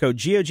enter code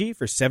GOG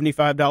for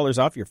 $75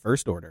 off your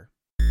first order.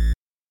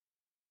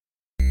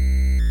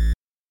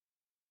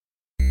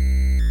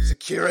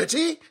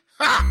 Security?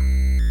 Ha!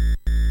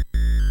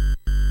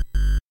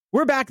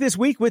 We're back this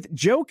week with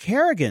Joe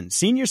Carrigan,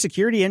 Senior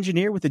Security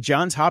Engineer with the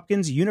Johns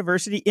Hopkins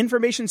University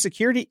Information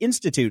Security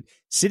Institute,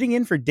 sitting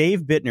in for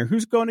Dave Bittner,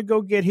 who's going to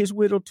go get his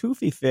little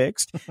toothy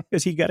fixed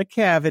because he got a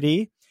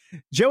cavity.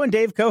 Joe and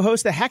Dave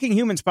co-host the Hacking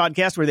Humans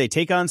podcast, where they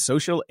take on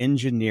social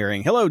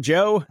engineering. Hello,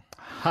 Joe.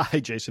 Hi,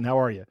 Jason. How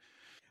are you?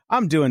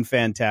 I'm doing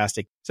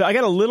fantastic. So I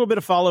got a little bit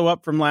of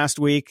follow-up from last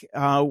week.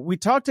 We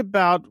talked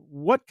about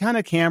what kind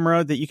of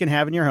camera that you can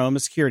have in your home, a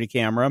security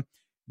camera,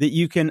 that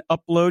you can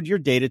upload your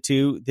data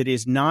to that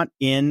is not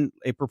in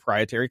a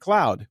proprietary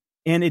cloud.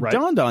 And it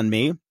dawned on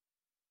me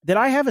that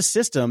I have a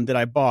system that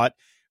I bought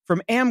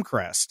from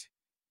Amcrest.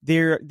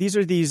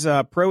 These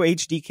are Pro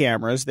HD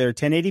cameras. They're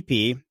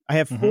 1080p. I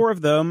have 4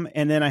 of them,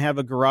 and then I have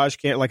a garage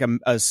like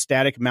a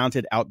static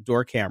mounted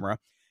outdoor camera.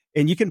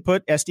 And you can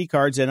put SD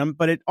cards in them,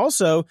 but it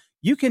also,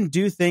 you can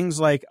do things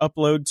like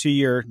upload to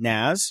your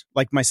NAS,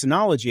 like my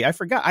Synology. I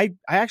forgot, I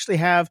actually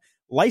have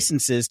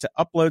licenses to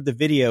upload the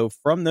video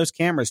from those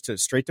cameras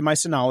straight to my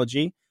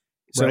Synology.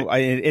 So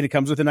it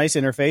comes with a nice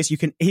interface.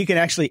 You can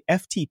actually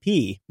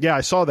FTP. Yeah,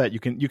 I saw that. You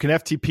can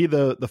FTP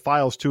the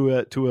files to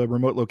a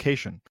remote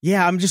location.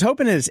 Yeah, I'm just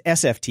hoping it's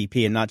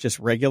SFTP and not just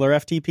regular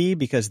FTP,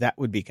 because that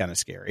would be kind of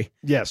scary.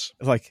 Yes.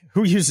 Like,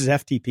 who uses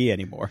FTP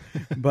anymore?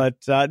 But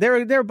there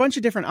are a bunch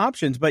of different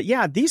options. But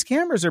yeah, these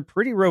cameras are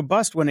pretty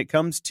robust when it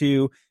comes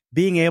to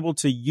being able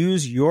to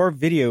use your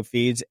video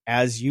feeds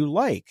as you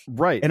like.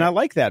 Right. And I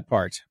like that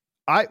part.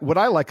 What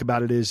I like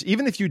about it is,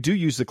 even if you do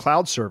use the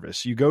cloud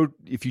service,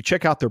 if you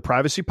check out their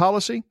privacy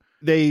policy,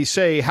 they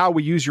say how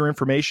we use your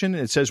information.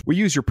 It says we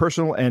use your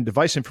personal and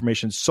device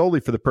information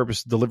solely for the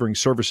purpose of delivering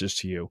services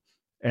to you.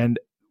 And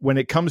when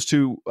it comes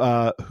to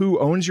who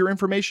owns your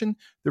information,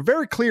 they're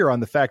very clear on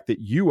the fact that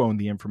you own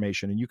the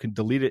information and you can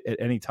delete it at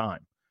any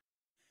time.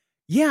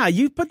 Yeah,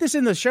 you put this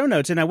in the show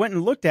notes, and I went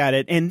and looked at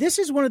it, and this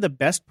is one of the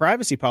best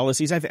privacy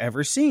policies I've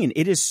ever seen.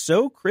 It is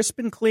so crisp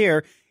and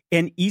clear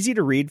and easy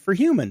to read for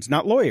humans,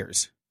 not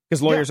lawyers, because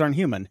lawyers aren't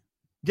human.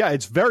 Yeah,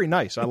 it's very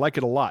nice. I like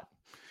it a lot.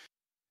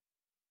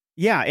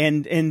 Yeah,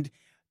 and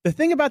the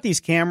thing about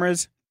these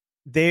cameras,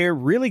 they're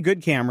really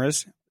good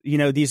cameras. You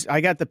know,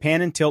 I got the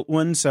pan and tilt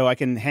one, so I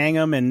can hang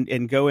them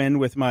and go in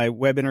with my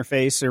web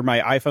interface or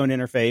my iPhone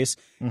interface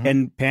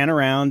and pan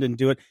around and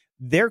do it.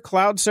 Their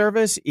cloud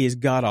service is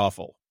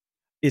god-awful.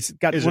 It's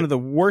got one of the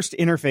worst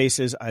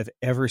interfaces I've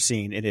ever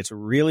seen, and it's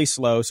really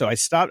slow. So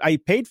I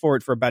paid for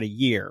it for about a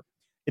year.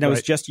 And I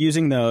was just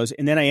using those.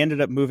 And then I ended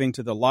up moving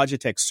to the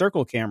Logitech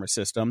Circle camera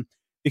system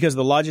because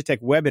the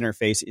Logitech web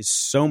interface is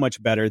so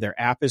much better. Their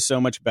app is so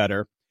much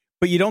better,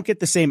 but you don't get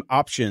the same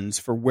options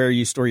for where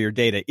you store your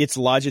data. It's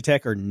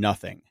Logitech or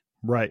nothing.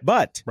 Right.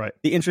 But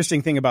the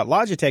interesting thing about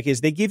Logitech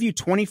is they give you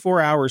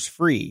 24 hours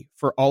free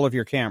for all of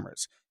your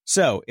cameras.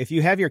 So if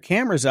you have your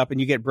cameras up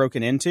and you get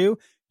broken into,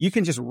 you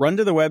can just run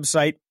to the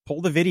website,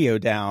 pull the video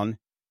down,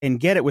 and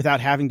get it without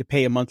having to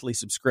pay a monthly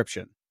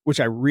subscription, which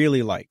I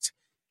really liked.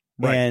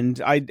 Right.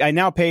 And I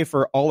now pay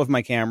for all of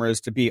my cameras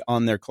to be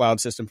on their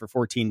cloud system for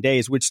 14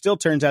 days, which still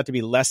turns out to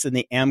be less than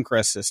the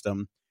Amcrest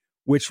system,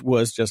 which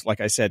was just, like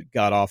I said,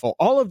 god-awful.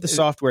 All of the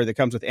software that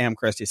comes with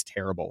Amcrest is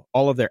terrible.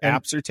 All of their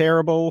apps are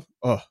terrible.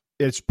 Ugh.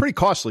 It's pretty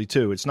costly,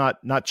 too. It's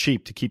not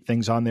cheap to keep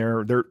things on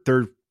there.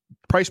 Their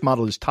price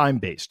model is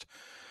time-based.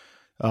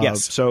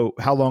 Yes. So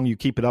how long you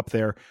keep it up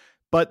there.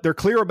 But they're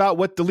clear about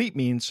what delete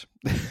means.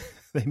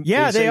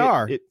 they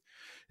are.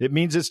 It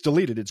means it's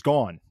deleted. It's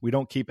gone. We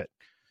don't keep it.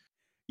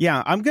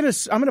 Yeah, I'm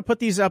gonna put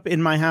these up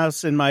in my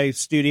house, in my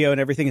studio,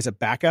 and everything as a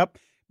backup,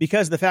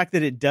 because the fact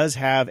that it does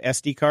have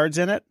SD cards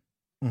in it,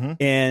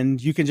 and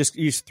you can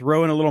just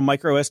throw in a little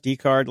micro SD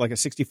card, like a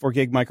 64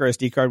 gig micro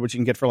SD card, which you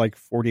can get for like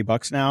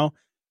 $40 now,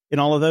 in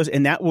all of those,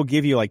 and that will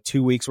give you like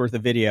 2 weeks worth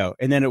of video,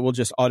 and then it will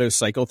just auto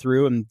cycle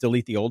through and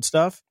delete the old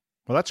stuff.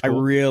 Well, that's cool. I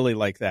really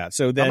like that.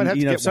 So then,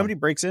 if somebody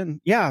breaks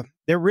in,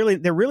 they're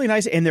really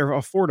nice, and they're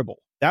affordable.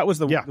 That was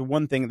the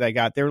one thing that I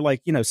got. They're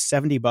like,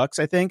 $70,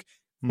 I think.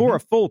 For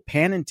a full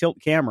pan and tilt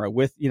camera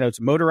with,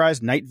 it's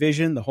motorized, night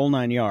vision, the whole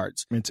 9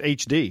 yards. It's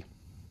HD.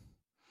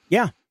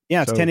 Yeah,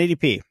 it's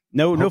 1080p.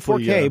 No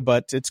 4K,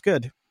 but it's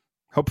good.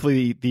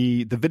 Hopefully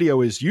the video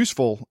is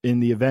useful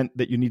in the event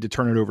that you need to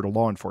turn it over to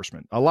law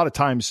enforcement. A lot of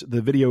times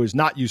the video is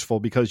not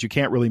useful because you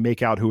can't really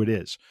make out who it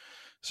is.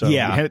 So you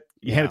hand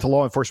it to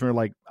law enforcement,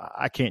 they're like,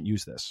 I can't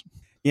use this.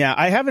 Yeah,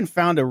 I haven't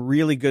found a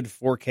really good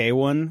 4K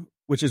one,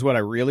 which is what I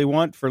really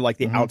want for like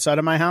the outside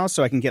of my house,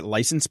 so I can get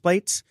license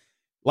plates.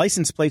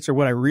 License plates are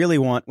what I really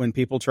want when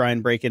people try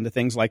and break into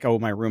things like,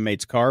 my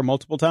roommate's car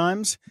multiple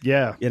times.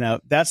 Yeah.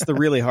 That's the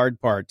really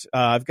hard part.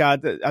 I've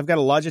got a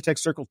Logitech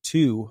Circle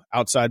 2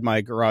 outside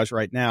my garage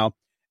right now,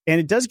 and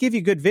it does give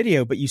you good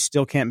video, but you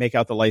still can't make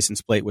out the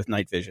license plate with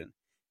night vision.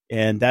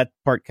 And that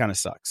part kind of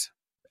sucks.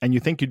 And you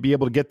think you'd be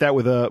able to get that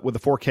with a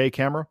 4K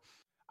camera?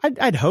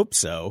 I'd hope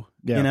so.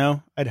 Yeah.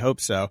 I'd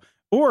hope so.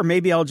 Or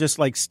maybe I'll just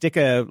like stick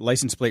a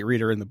license plate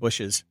reader in the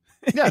bushes.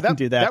 Yeah,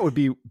 do that. That would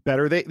be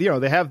better.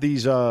 They have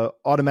these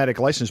automatic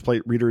license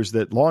plate readers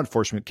that law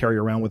enforcement carry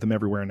around with them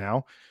everywhere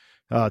now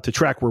to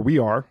track where we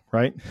are,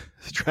 right?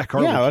 To track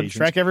our locations.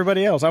 Track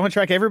everybody else. I want to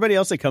track everybody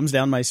else that comes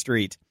down my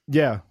street.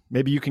 Yeah,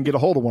 maybe you can get a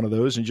hold of one of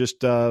those and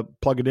just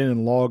plug it in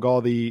and log all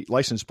the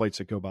license plates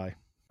that go by.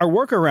 Our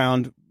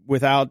workaround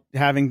without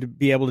having to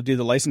be able to do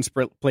the license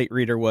plate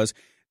reader was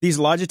these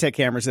Logitech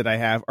cameras that I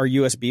have are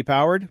USB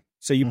powered.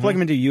 So you plug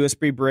them into a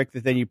USB brick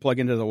that then you plug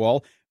into the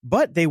wall,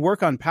 but they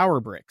work on power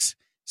bricks.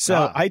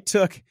 So I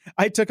took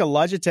a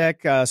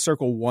Logitech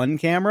Circle 1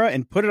 camera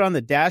and put it on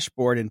the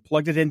dashboard and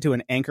plugged it into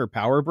an Anker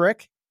power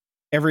brick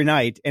every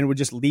night and would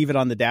just leave it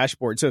on the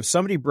dashboard. So if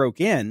somebody broke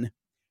in,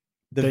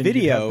 the Then you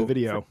video. have the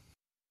video.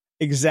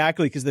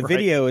 Exactly, because the Right.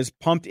 video is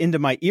pumped into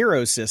my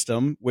Eero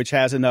system, which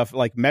has enough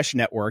like mesh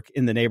network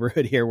in the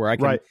neighborhood here where I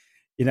can, Right.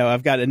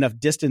 I've got enough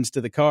distance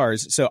to the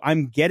cars. So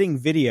I'm getting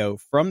video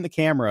from the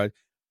camera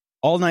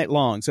all night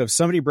long. So if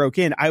somebody broke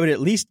in, I would at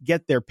least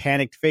get their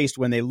panicked face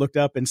when they looked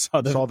up and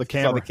saw the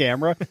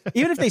camera.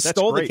 Even if they That's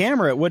stole great. the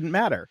camera, it wouldn't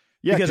matter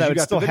Yeah, because I you would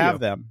got the still video. have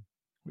them.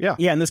 Yeah.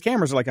 Yeah, and those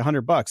cameras are like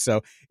 $100.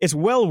 So it's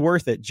well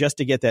worth it just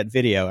to get that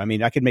video. I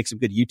mean, I could make some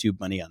good YouTube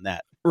money on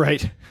that.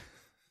 Right.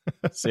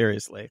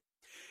 Seriously.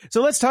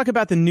 So let's talk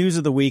about the news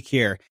of the week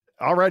here.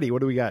 Alrighty, what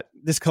do we got?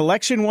 This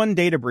Collection 1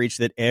 data breach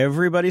that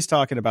everybody's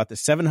talking about, the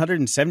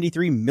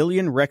 773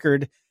 million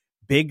record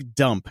big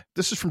dump.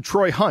 This is from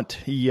Troy Hunt.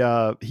 He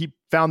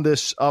found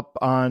this up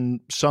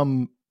on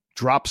some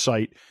drop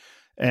site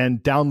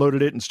and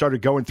downloaded it and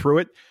started going through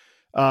it,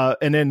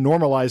 and then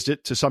normalized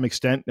it to some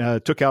extent.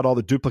 Took out all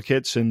the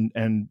duplicates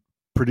and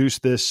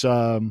produced this.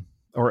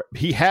 Or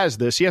he has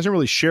this. He hasn't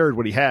really shared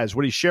what he has.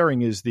 What he's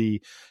sharing is the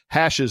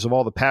hashes of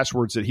all the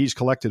passwords that he's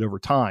collected over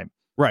time.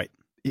 Right.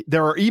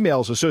 There are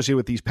emails associated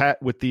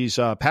with these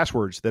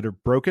passwords that are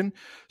broken.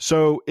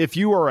 So if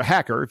you are a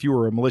hacker, if you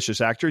were a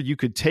malicious actor, you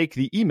could take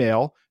the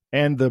email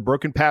and the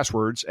broken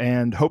passwords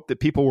and hope that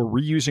people were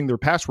reusing their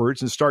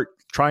passwords and start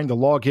trying to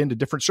log into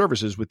different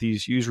services with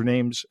these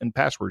usernames and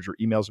passwords or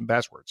emails and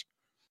passwords.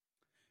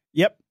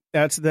 Yep.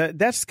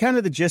 That's kind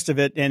of the gist of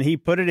it. And he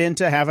put it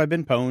into Have I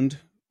Been Pwned,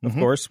 of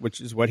course,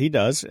 which is what he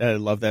does. I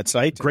love that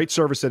site. Great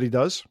service that he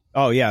does.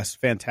 Oh, yes.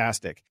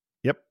 Fantastic.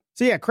 Yep.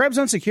 So yeah, Krebs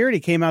on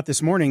Security came out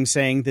this morning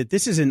saying that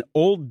this is an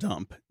old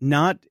dump,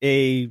 not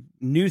a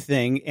new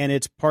thing, and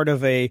it's part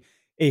of a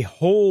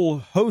whole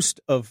host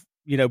of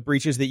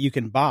breaches that you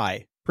can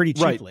buy pretty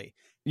cheaply. Right.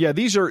 Yeah,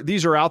 these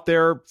are out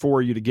there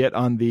for you to get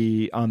on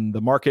the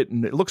market,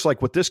 and it looks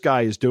like what this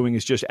guy is doing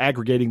is just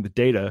aggregating the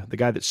data. The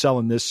guy that's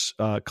selling this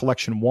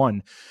Collection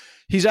 1,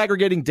 he's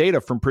aggregating data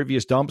from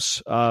previous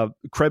dumps.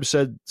 Krebs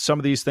said some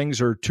of these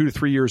things are 2 to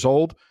 3 years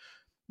old.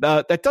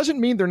 That doesn't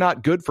mean they're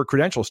not good for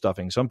credential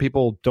stuffing. Some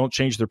people don't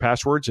change their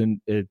passwords, and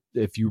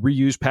if you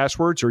reuse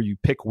passwords or you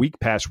pick weak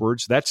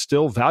passwords, that's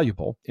still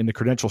valuable in the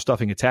credential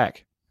stuffing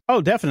attack. Oh,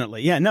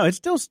 definitely. Yeah, no, it's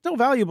still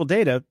valuable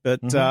data,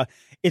 but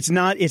it's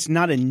not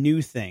a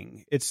new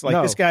thing. It's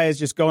like This guy is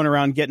just going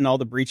around getting all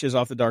the breaches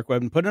off the dark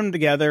web and putting them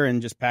together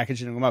and just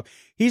packaging them up.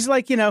 He's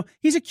like,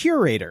 he's a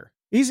curator.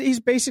 He's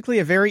basically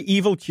a very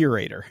evil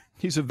curator.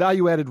 He's a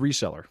value-added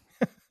reseller.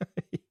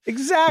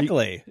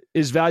 Exactly.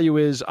 His value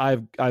is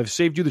I've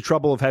saved you the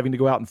trouble of having to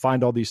go out and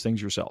find all these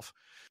things yourself.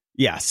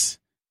 Yes.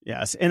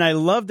 And I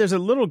love, there's a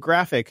little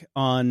graphic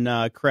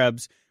on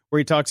Krebs where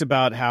he talks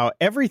about how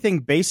everything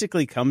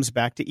basically comes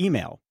back to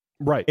email.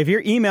 Right. If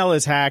your email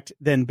is hacked,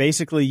 then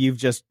basically you've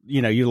just,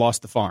 you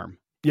lost the farm.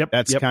 Yep.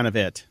 That's kind of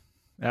it.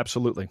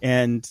 Absolutely.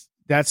 And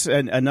that's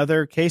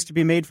another case to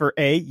be made for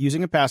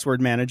using a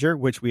password manager,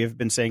 which we have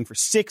been saying for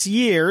 6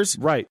 years.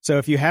 Right. So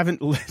if you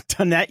haven't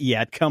done that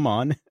yet, come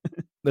on.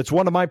 That's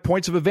one of my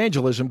points of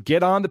evangelism.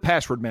 Get on the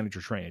password manager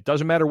train. It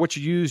doesn't matter what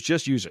you use,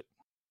 just use it.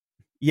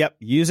 Yep,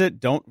 use it.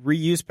 Don't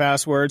reuse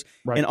passwords.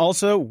 Right. And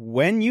also,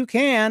 when you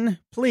can,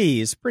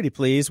 please, pretty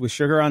please, with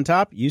sugar on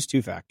top, use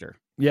 2-factor.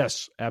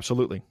 Yes,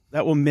 absolutely.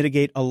 That will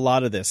mitigate a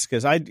lot of this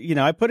because I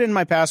put in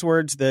my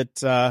passwords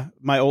that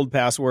my old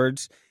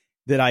passwords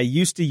that I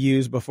used to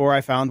use before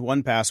I found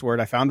 1Password.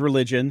 I found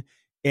religion,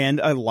 and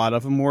a lot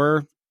of them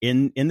were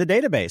in the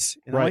database.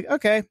 And I'm like,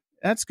 okay,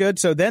 that's good.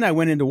 So then I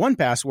went into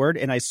 1Password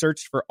and I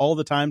searched for all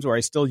the times where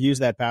I still use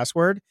that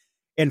password.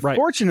 And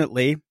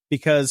fortunately,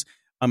 because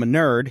I'm a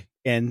nerd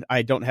and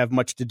I don't have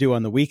much to do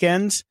on the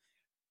weekends,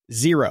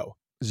 0.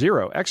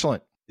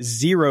 Excellent.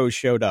 0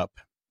 showed up.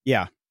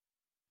 Yeah.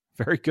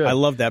 Very good. I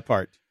love that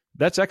part.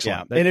 That's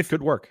excellent. Yeah. That's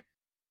good work.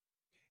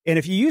 And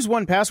if you use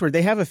 1Password,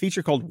 they have a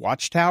feature called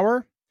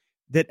Watchtower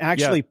that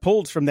actually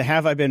pulls from the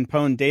Have I Been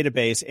Pwned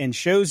database and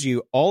shows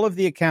you all of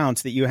the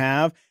accounts that you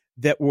have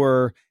that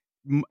were,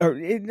 or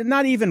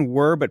not even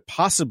were, but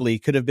possibly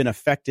could have been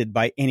affected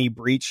by any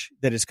breach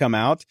that has come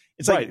out.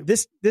 It's like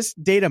this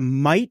data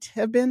might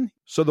have been.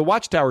 So the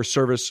Watchtower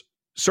service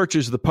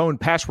searches the Pwned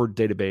password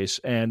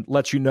database and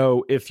lets you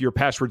know if your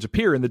passwords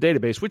appear in the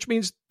database, which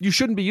means you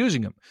shouldn't be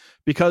using them.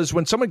 Because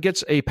when someone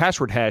gets a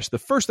password hash, the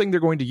first thing they're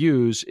going to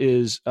use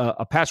is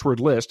a password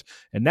list.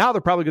 And now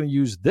they're probably going to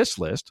use this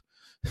list.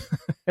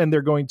 And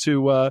they're going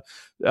to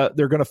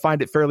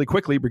find it fairly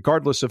quickly,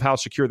 regardless of how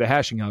secure the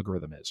hashing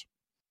algorithm is.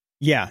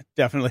 Yeah,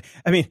 definitely.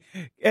 I mean,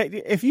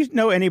 if you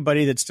know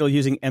anybody that's still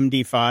using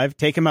MD5,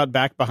 take them out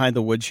back behind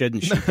the woodshed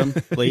and shoot them,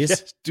 please.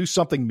 Yes, do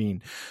something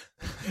mean.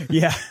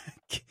 Yeah,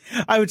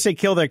 I would say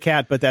kill their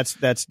cat, but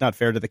that's not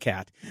fair to the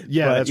cat.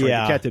 Yeah, but, that's right.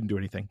 The cat didn't do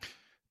anything.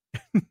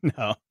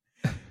 No.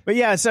 But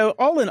yeah, so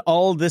all in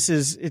all,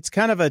 it's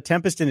kind of a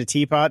tempest in a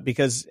teapot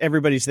because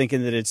everybody's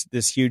thinking that it's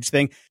this huge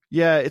thing.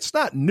 Yeah, it's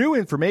not new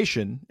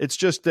information. It's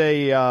just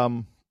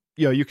you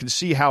can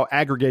see how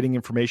aggregating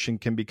information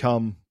can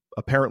become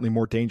apparently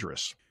more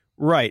dangerous.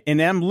 Right.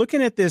 And I'm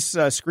looking at this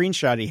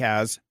screenshot he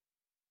has,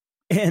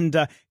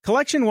 and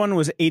Collection 1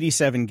 was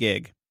 87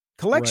 gig.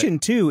 Collection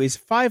 2 is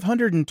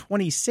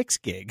 526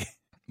 gig.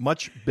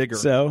 Much bigger.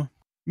 So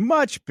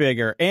much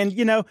bigger. And,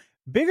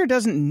 bigger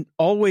doesn't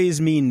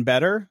always mean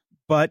better,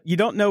 but you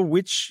don't know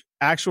which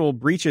actual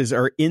breaches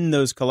are in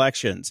those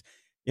collections.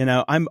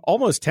 I'm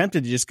almost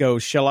tempted to just go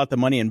shell out the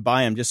money and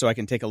buy them just so I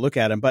can take a look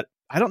at them. But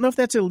I don't know if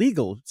that's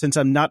illegal since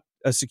I'm not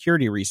a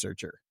security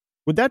researcher.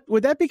 Would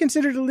that be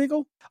considered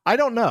illegal? I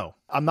don't know.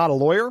 I'm not a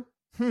lawyer.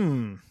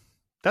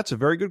 That's a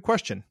very good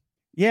question.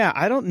 Yeah,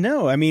 I don't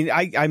know. I mean,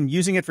 I'm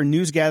using it for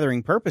news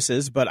gathering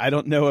purposes, but I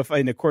don't know if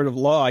in a court of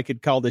law I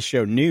could call this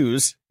show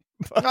news.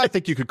 I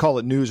think you could call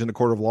it news in a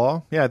court of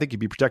law. Yeah, I think you'd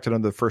be protected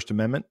under the First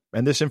Amendment.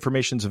 And this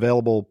information is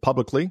available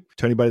publicly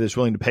to anybody that's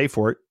willing to pay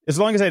for it. As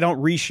long as I don't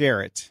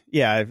reshare it.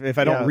 Yeah, if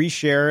I don't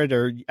reshare it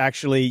or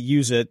actually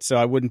use it, so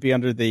I wouldn't be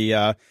under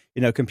the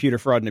Computer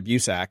Fraud and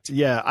Abuse Act.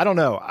 Yeah, I don't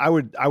know. I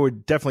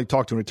would definitely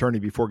talk to an attorney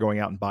before going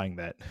out and buying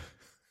that.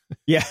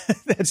 Yeah,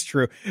 that's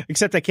true.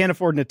 Except I can't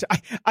afford an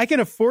I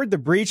can afford the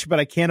breach, but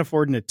I can't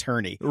afford an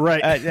attorney.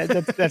 Right.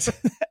 That's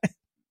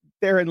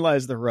therein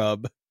lies the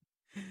rub.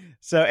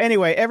 So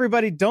anyway,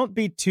 everybody, don't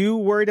be too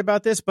worried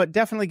about this, but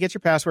definitely get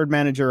your password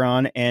manager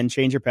on and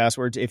change your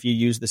passwords if you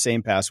use the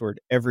same password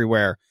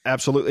everywhere.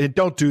 Absolutely. And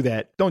don't do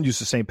that. Don't use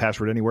the same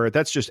password anywhere.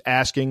 That's just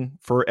asking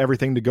for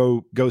everything to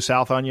go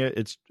south on you.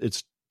 It's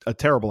a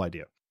terrible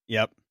idea.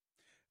 Yep.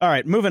 All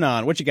right, moving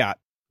on. What you got?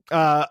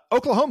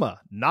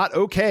 Oklahoma, not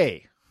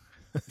okay.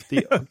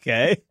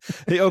 Okay.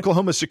 The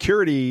Oklahoma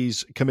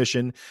Securities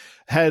Commission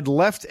had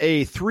left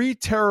a 3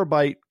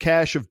 terabyte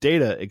cache of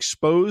data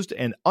exposed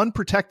and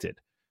unprotected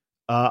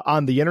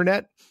on the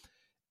internet.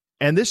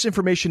 And this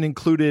information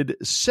included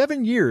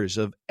 7 years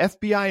of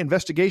FBI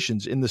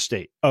investigations in the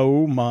state.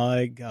 Oh,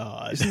 my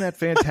God. Isn't that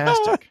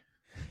fantastic?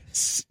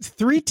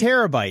 3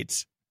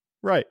 terabytes.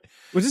 Right.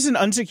 Was this an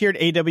unsecured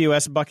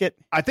AWS bucket?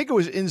 I think it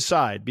was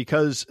inside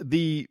because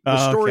the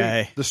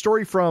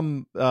story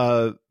from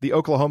the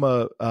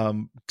Oklahoma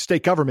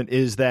state government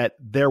is that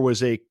there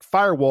was a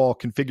firewall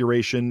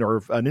configuration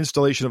or an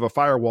installation of a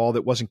firewall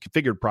that wasn't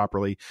configured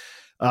properly.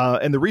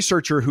 And the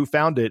researcher who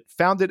found it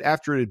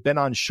after it had been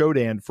on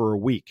Shodan for a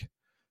week.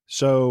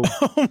 So,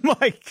 oh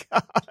my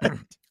God.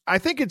 I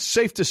think it's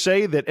safe to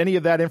say that any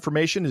of that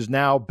information has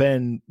now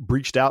been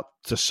breached out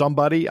to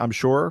somebody. I'm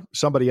sure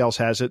somebody else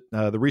has it.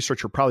 The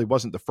researcher probably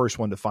wasn't the first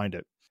one to find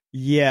it.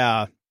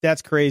 Yeah,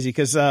 that's crazy.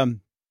 Because I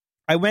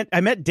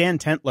met Dan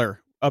Tentler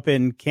up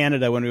in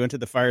Canada when we went to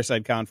the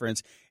Fireside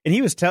Conference, and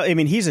he was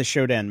he's a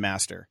Shodan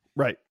master,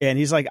 right? And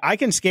he's like, I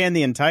can scan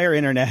the entire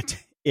internet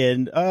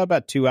in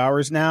about 2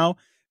 hours now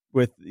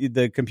with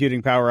the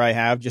computing power I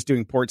have, just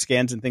doing port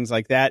scans and things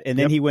like that. And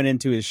then he went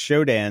into his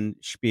Shodan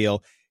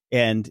spiel,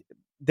 and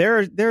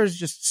there's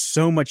just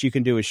so much you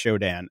can do with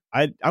Shodan.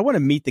 I want to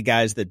meet the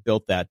guys that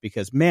built that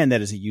because, man, that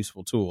is a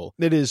useful tool.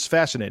 It is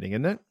fascinating,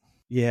 isn't it?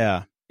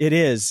 Yeah, it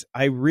is.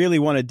 I really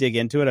want to dig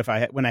into it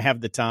when I have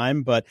the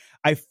time, but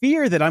I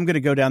fear that I'm going to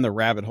go down the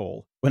rabbit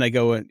hole when I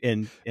go and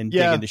dig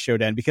into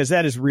Shodan because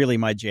that is really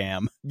my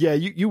jam. Yeah,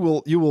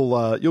 you'll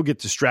get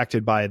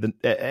distracted by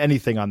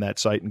anything on that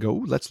site and go,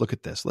 ooh, let's look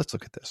at this. Let's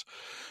look at this.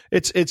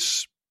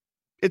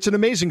 It's an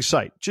amazing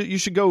site. You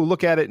should go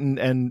look at it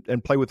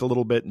and play with it a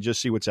little bit and just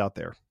see what's out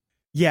there.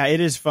 Yeah, it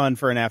is fun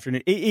for an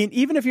afternoon.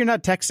 Even if you're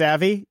not tech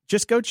savvy,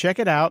 just go check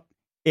it out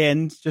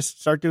and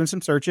just start doing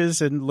some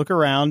searches and look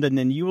around, and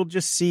then you will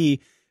just see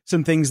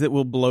some things that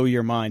will blow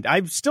your mind.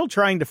 I'm still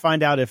trying to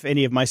find out if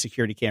any of my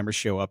security cameras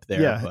show up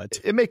there. Yeah, but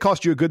it may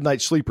cost you a good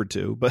night's sleep or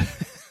two, but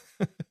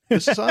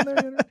this is on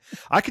there.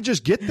 I could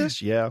just get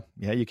this. Yeah,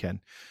 you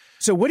can.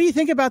 So what do you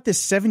think about this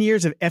 7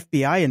 years of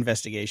FBI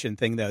investigation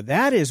thing, though?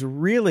 That is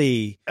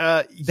really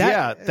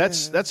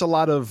that's a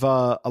lot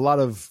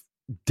of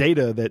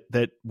data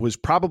that was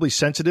probably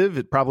sensitive.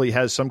 It probably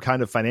has some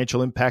kind of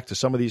financial impact to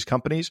some of these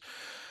companies.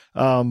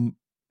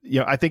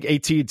 I think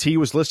AT&T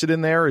was listed in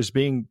there as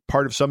being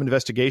part of some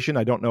investigation.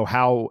 I don't know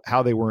how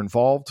they were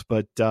involved,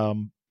 but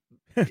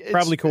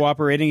probably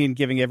cooperating and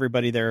giving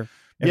everybody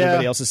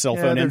else's cell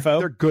phone info.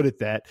 They're good at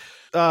that.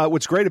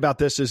 What's great about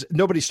this is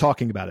nobody's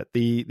talking about it.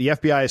 The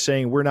FBI is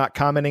saying we're not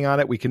commenting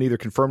on it. We can either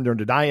confirm or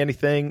deny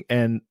anything.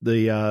 And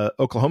the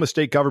Oklahoma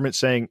state government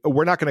saying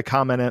we're not going to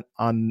comment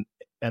on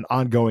an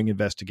ongoing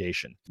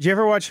investigation. Did you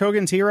ever watch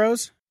Hogan's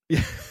Heroes?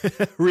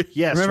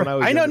 Yes.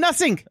 Remember, I know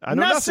nothing. I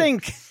know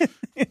nothing.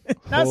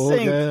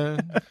 Nothing.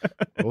 Hogan,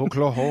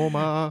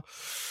 Oklahoma.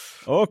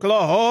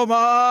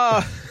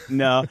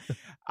 No.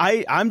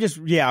 I'm just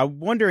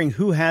wondering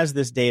who has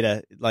this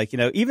data. Like,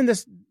 even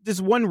this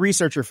one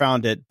researcher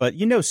found it, but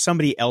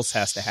somebody else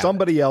has to have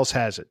Somebody else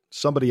has it.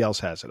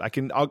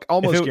 I'll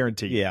almost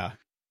guarantee you. Yeah.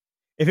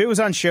 If it was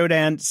on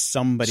Shodan,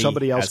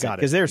 somebody else got it.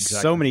 Because there's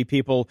so many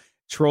people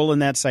trolling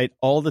that site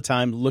all the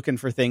time looking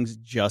for things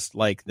just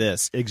like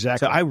this.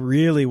 Exactly. So I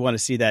really want to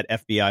see that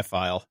FBI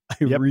file.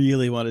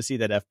 Really want to see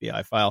that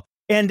FBI file.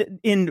 And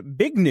in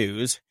big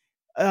news,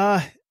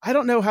 I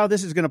don't know how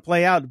this is going to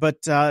play out,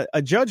 but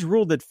a judge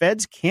ruled that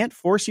feds can't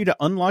force you to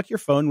unlock your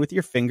phone with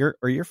your finger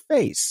or your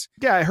face.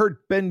 Yeah, I heard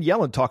Ben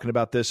Yellen talking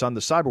about this on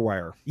the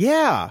Cyberwire.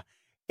 Yeah.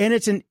 And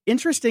it's an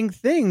interesting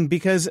thing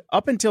because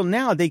up until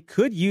now, they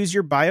could use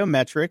your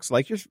biometrics,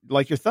 like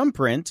your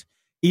thumbprint,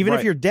 even if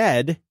Right. you're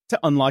dead, to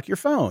unlock your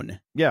phone.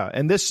 Yeah,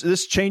 and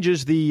this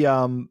changes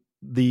the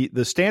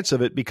stance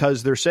of it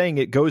because they're saying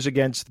it goes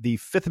against the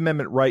Fifth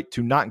Amendment right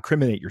to not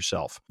incriminate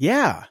yourself.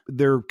 Yeah.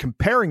 They're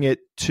comparing it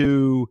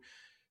to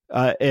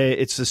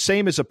it's the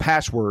same as a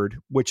password,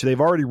 which they've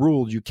already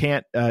ruled you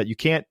can't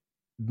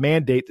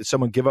mandate that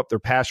someone give up their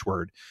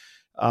password.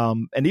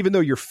 And even though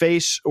your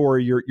face or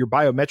your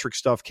biometric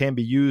stuff can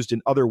be used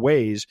in other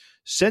ways,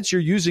 since you're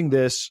using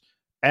this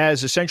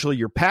as essentially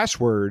your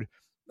password,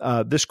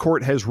 this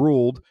court has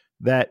ruled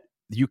that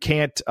you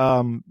can't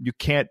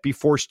be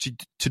forced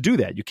to do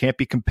that. You can't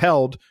be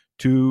compelled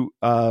to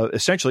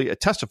essentially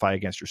testify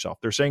against yourself.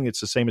 They're saying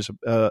it's the same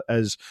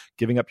as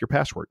giving up your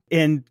password.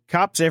 And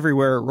cops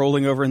everywhere are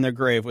rolling over in their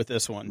grave with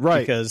this one.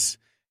 Right. Because,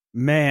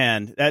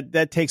 man,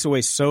 that takes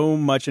away so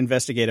much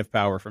investigative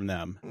power from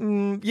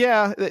them.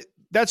 Yeah,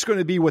 that's going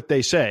to be what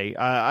they say.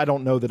 I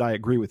don't know that I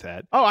agree with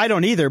that. Oh, I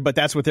don't either, but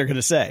that's what they're going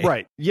to say.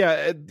 Right.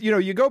 Yeah.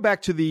 You go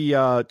back to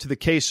the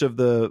case of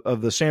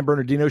the San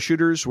Bernardino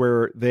shooters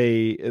where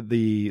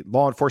the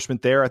law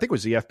enforcement there, I think it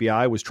was the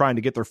FBI, was trying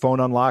to get their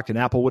phone unlocked and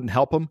Apple wouldn't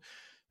help them.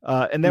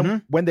 And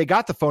then when they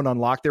got the phone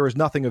unlocked, there was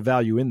nothing of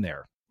value in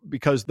there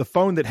because the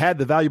phone that had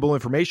the valuable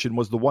information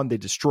was the one they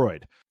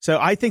destroyed. So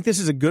I think this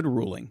is a good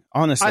ruling.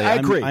 Honestly, I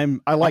agree.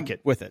 I like I'm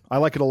it. with it. I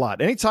like it a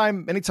lot.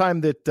 Anytime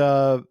that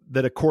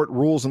a court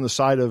rules on the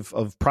side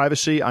of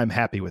privacy, I'm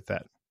happy with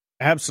that.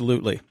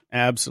 Absolutely.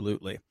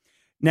 Absolutely.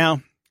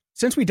 Now,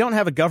 since we don't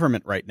have a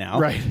government right now,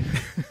 Right.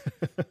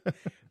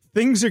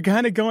 things are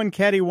kind of going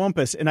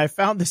cattywampus. And I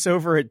found this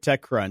over at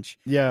TechCrunch.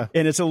 Yeah.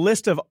 And it's a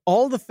list of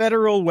all the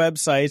federal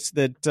websites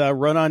that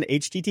run on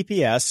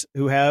HTTPS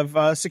who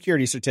have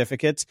security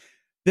certificates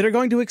that are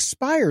going to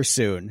expire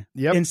soon.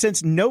 Yep. And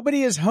since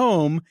nobody is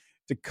home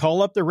to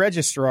call up the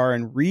registrar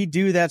and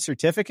redo that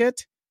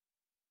certificate,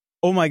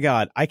 oh my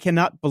God, I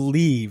cannot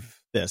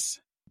believe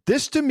this.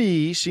 This to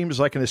me seems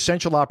like an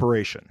essential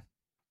operation,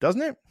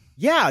 doesn't it?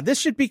 Yeah, this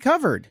should be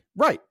covered.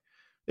 Right.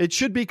 It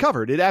should be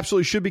covered. It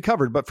absolutely should be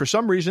covered. But for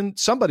some reason,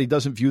 somebody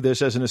doesn't view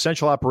this as an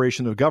essential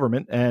operation of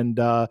government, and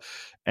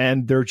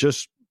they're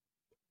just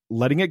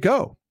letting it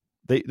go.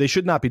 They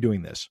should not be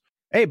doing this.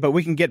 Hey, but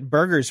we can get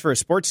burgers for a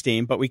sports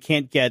team, but we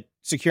can't get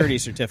security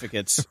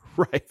certificates.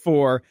 Right.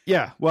 For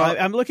Yeah. Well,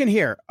 I'm looking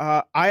here.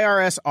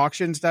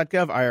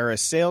 IRSauctions.gov,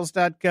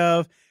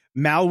 IRSsales.gov,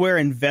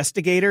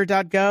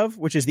 malwareinvestigator.gov,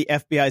 which is the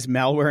FBI's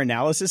malware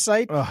analysis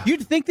site.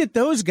 You'd think that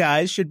those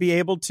guys should be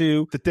able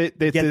to get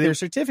their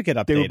certificate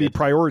updated. They would be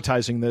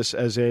prioritizing this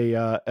as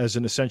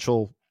an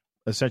essential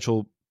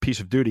piece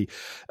of duty.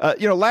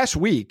 Last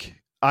week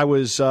I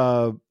was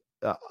on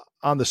the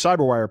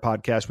CyberWire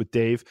podcast with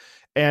Dave,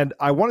 and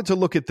I wanted to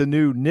look at the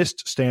new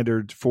NIST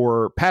standard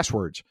for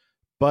passwords,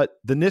 but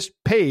the NIST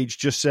page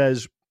just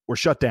says we're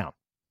shut down.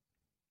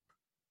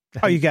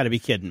 Oh, you got to be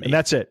kidding me. And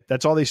that's it.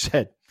 That's all they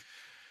said.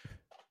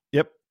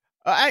 Yep.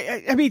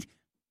 I mean,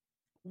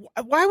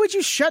 why would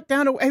you shut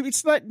down?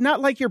 It's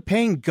not like you're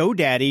paying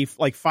GoDaddy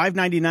like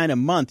 $5.99 a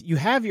month. You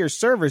have your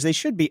servers. They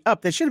should be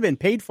up. They should have been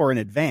paid for in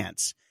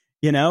advance.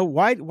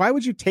 Why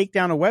would you take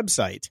down a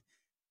website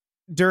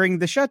during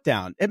the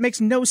shutdown? It makes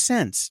no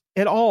sense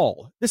at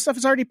all. This stuff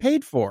is already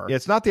paid for. Yeah,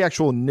 it's not the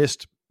actual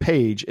NIST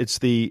page. It's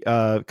the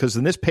because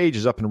the NIST page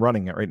is up and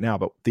running right now,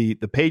 but the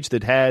page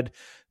that had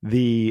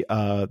the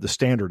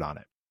standard on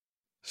it.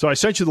 So I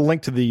sent you the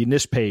link to the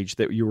NIST page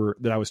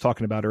that I was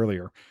talking about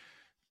earlier.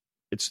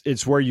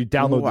 It's where you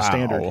download the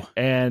standard,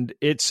 and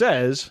it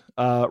says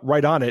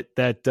right on it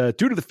that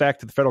due to the fact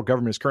that the federal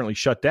government is currently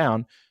shut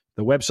down,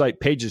 the website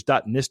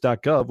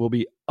pages.nist.gov will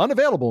be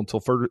unavailable until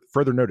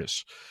further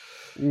notice.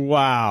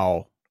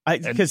 Wow.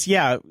 Because,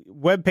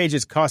 web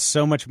pages cost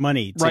so much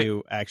money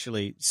to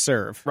actually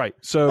serve. Right.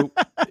 So,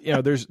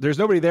 there's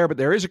nobody there, but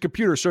there is a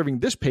computer serving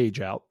this page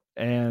out,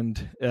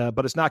 and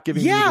but it's not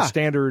giving you the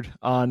standard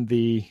on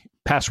the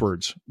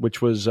passwords,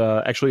 which was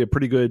actually a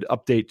pretty good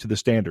update to the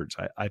standards,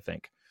 I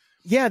think.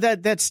 Yeah,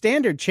 that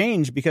standard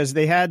changed because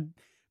they had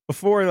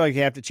before, like,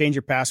 you have to change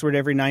your password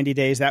every 90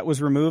 days. That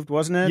was removed,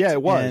 wasn't it? Yeah,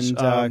 it was. And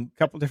a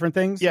couple different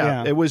things.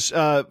 Yeah, it was.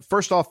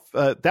 First off,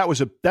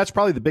 that's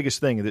probably the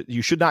biggest thing, that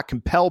you should not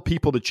compel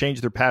people to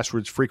change their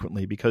passwords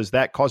frequently, because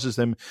that causes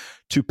them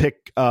to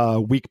pick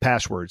weak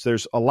passwords.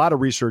 There's a lot of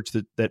research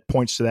that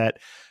points to that.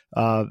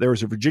 There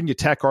was a Virginia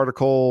Tech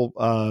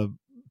article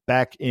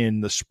back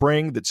in the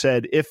spring that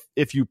said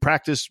if you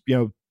practice,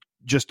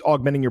 just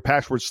augmenting your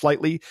password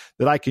slightly,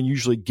 that I can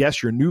usually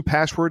guess your new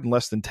password in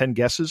less than 10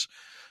 guesses.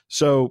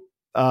 So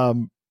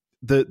the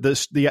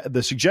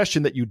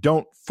suggestion that you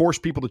don't force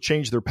people to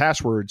change their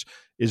passwords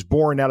is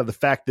born out of the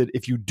fact that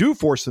if you do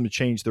force them to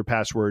change their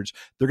passwords,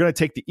 they're going to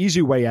take the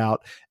easy way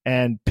out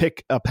and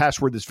pick a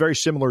password that's very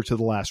similar to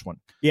the last one.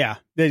 Yeah,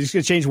 they're just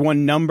going to change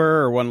one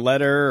number or one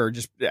letter, or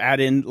just add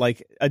in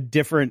like a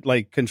different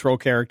like control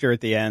character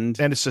at the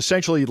end. And it's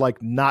essentially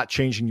like not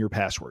changing your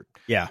password.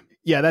 Yeah.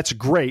 Yeah, that's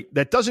great.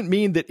 That doesn't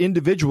mean that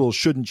individuals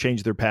shouldn't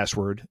change their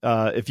password.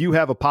 If you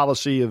have a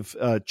policy of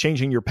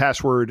changing your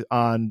password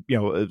on,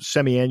 a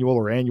semi-annual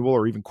or annual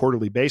or even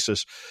quarterly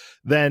basis,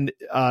 then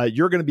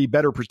you're going to be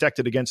better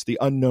protected against the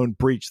unknown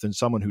breach than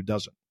someone who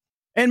doesn't.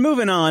 And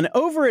moving on,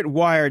 over at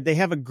Wired, they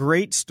have a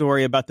great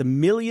story about the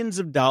millions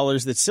of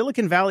dollars that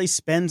Silicon Valley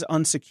spends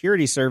on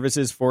security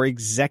services for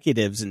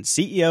executives and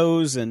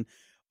CEOs and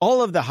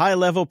all of the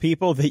high-level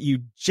people that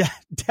you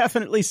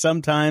definitely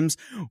sometimes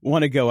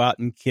want to go out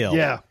and kill.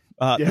 Yeah.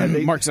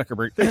 Mark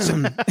Zuckerberg.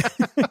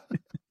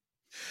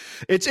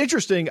 It's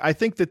interesting. I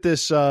think that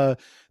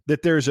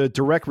that there's a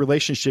direct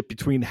relationship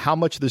between how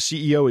much the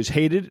CEO is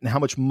hated and how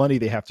much money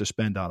they have to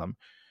spend on him.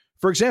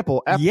 For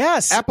example,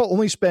 Apple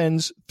only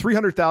spends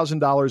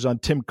 $300,000 on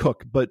Tim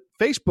Cook, but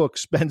Facebook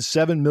spends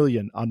 $7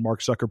 million on Mark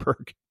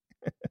Zuckerberg.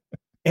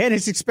 And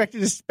it's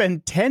expected to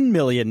spend $10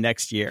 million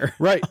next year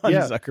on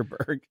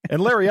Zuckerberg.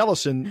 And Larry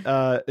Ellison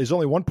is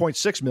only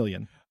 $1.6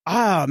 million.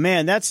 Ah,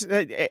 man, that's.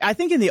 I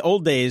think in the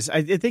old days,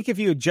 I think if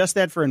you adjust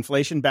that for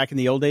inflation back in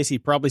the old days, he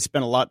probably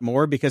spent a lot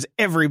more because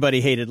everybody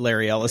hated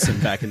Larry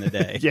Ellison back in the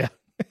day. Yeah.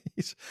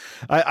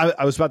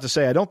 I was about to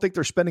say, I don't think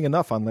they're spending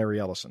enough on Larry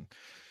Ellison.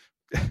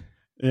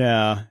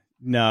 Yeah.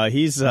 No,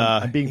 he's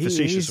I'm being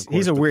facetious. Of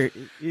course, he's a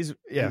weirdo.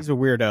 Yeah. He's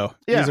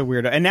a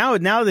weirdo. And now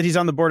that he's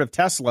on the board of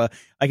Tesla,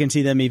 I can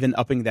see them even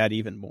upping that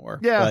even more.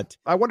 Yeah. But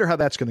I wonder how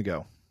that's going to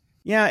go.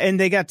 Yeah, and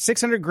they got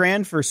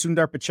 $600,000 for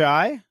Sundar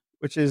Pichai,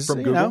 which is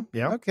from Google.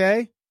 Yeah.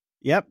 Okay.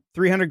 Yep.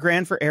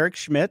 $300,000 for Eric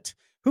Schmidt.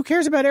 Who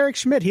cares about Eric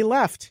Schmidt? He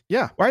left.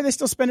 Yeah. Why are they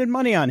still spending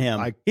money on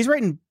him? He's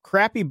writing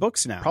crappy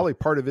books now. Probably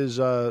part of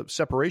his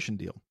separation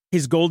deal.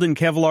 His golden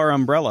Kevlar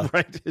umbrella.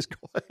 Right.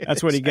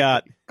 That's what he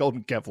got.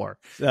 Golden Kevlar.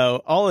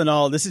 So all in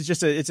all, this is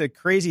just it's a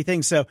crazy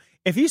thing. So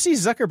if you see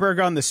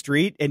Zuckerberg on the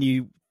street and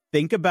you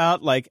think about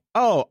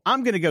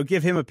I'm going to go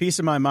give him a piece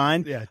of my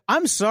mind. Yeah.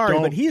 I'm sorry,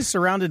 but he's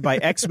surrounded by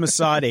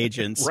ex-Mossad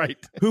agents right.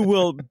 who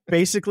will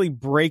basically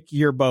break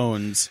your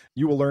bones.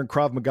 You will learn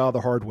Krav Maga the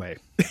hard way.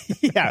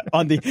 Yeah.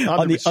 On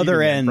the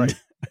other end. Right.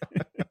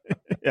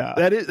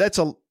 Yeah. That's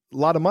a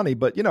lot of money,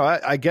 but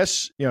I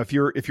guess if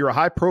you're a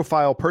high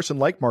profile person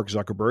like Mark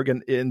Zuckerberg,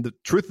 and the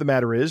truth of the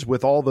matter is,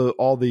 with all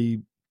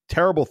the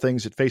terrible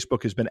things that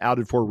Facebook has been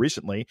outed for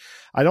recently,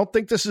 I don't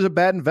think this is a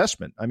bad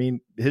investment. I mean,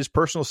 his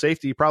personal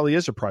safety probably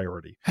is a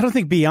priority. I don't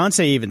think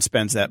Beyonce even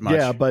spends that much.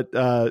 Yeah, but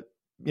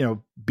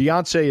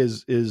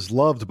Beyonce is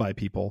loved by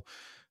people,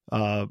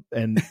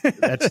 and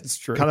that's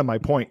true. Kind of my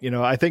point.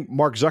 I think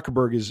Mark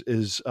Zuckerberg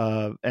is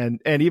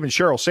and even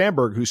Sheryl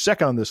Sandberg, who's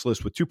second on this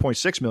list with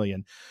 2.6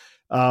 million.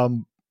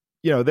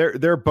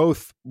 They're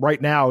both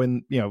right now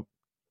in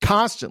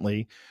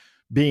constantly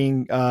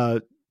being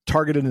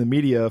targeted in the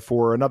media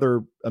for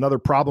another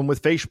problem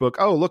with Facebook.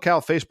 Oh, look how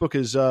Facebook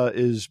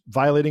is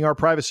violating our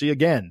privacy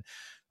again.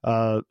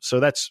 So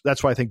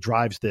that's why I think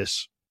drives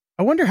this.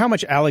 I wonder how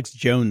much Alex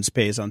Jones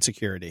pays on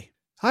security.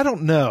 I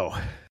don't know.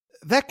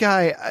 That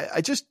guy,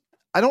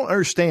 I don't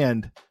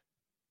understand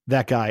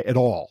that guy at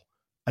all.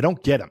 I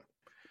don't get him.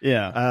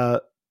 Yeah.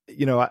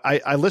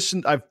 I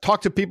listened. I've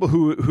talked to people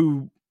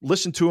who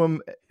listen to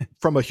him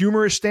from a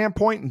humorous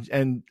standpoint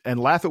and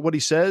laugh at what he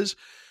says,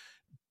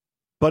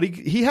 but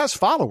he has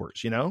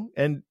followers,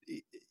 and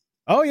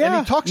oh yeah,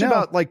 and he talks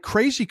about like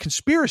crazy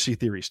conspiracy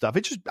theory stuff.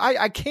 It just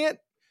I can't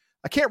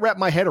wrap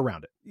my head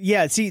around it.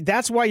 Yeah, see,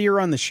 that's why you're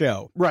on the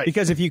show, right?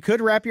 Because if you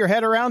could wrap your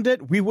head around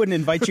it, we wouldn't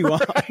invite you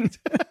on.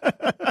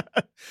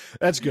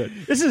 That's good.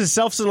 This is a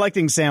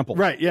self-selecting sample,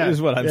 right? Yeah,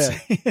 is what I'm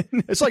saying.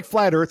 It's like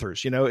flat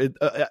earthers,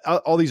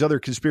 all these other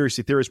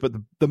conspiracy theorists, but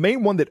the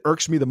main one that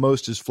irks me the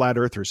most is flat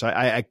earthers.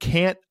 I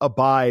can't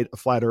abide a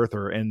flat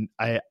earther, and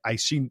I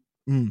see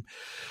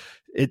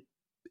it.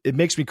 It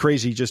makes me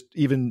crazy just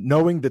even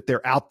knowing that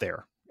they're out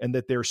there and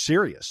that they're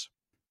serious.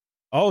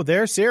 Oh,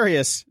 they're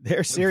serious.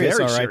 They're serious.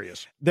 Very all right.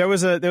 serious. There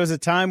was a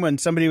time when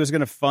somebody was going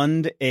to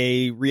fund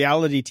a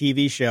reality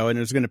TV show and it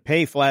was going to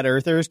pay flat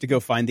earthers to go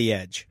find the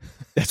edge.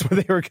 That's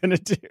what they were going to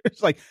do.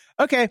 It's like,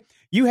 okay,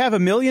 you have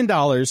 $1 million.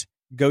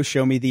 Go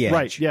show me the edge.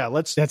 Right. Yeah.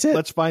 That's it.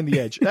 Let's find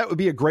the edge. That would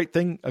be a great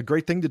thing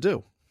to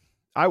do.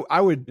 I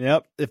would.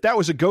 Yep. If that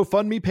was a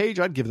GoFundMe page,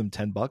 I'd give them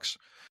 $10.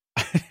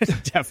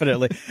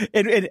 Definitely.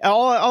 And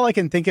all I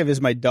can think of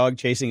is my dog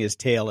chasing his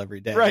tail every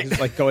day. Right.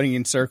 It's like going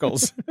in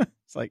circles.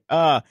 It's like,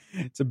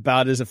 it's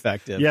about as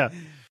effective. Yeah.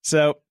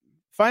 So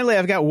finally,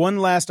 I've got one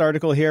last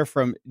article here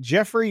from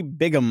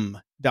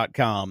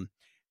JeffreyBigham.com.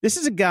 This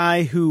is a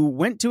guy who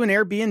went to an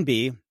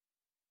Airbnb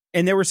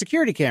and there were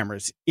security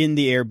cameras in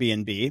the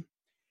Airbnb.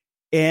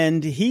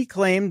 And he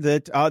claimed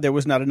that there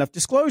was not enough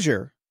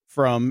disclosure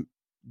from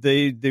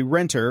the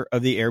renter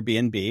of the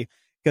Airbnb.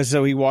 Because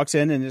so he walks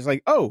in and is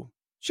like, oh,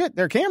 shit,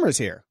 there are cameras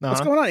here.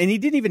 What's going on? And he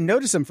didn't even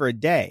notice them for a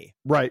day.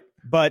 Right.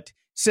 But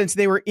since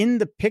they were in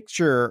the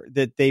picture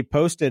that they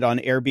posted on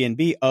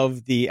Airbnb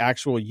of the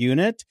actual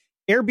unit,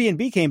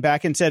 Airbnb came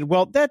back and said,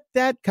 well,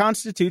 that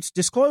constitutes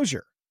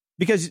disclosure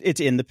because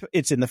it's in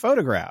the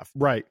photograph.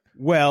 Right.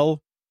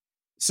 Well,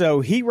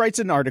 so he writes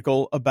an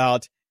article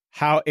about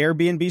how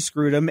Airbnb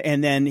screwed him.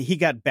 And then he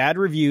got bad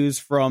reviews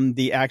from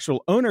the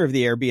actual owner of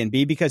the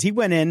Airbnb because he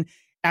went in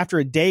after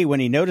a day when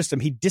he noticed him.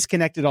 He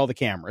disconnected all the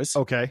cameras.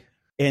 Okay.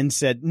 And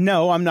said,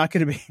 no, I'm not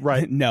going to be.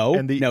 Right. No,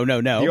 and no.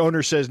 The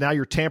owner says, now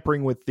you're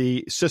tampering with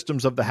the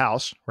systems of the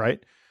house,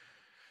 right?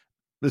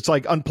 It's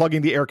like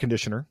unplugging the air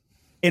conditioner.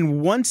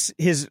 And once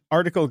his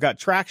article got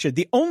traction,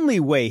 the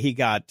only way he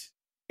got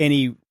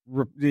any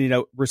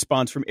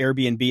response from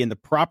Airbnb in the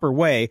proper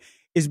way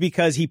is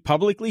because he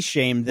publicly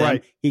shamed them.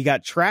 Right. He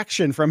got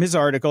traction from his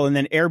article, and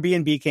then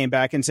Airbnb came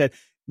back and said,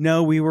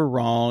 no, we were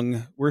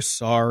wrong. We're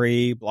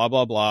sorry, blah,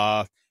 blah,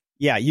 blah.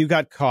 Yeah, you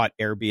got caught,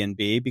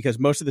 Airbnb, because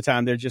most of the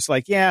time they're just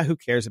like, yeah, who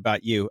cares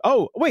about you?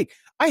 Oh, wait,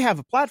 I have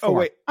a platform. Oh,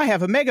 wait. I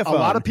have a megaphone. A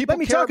lot of people Let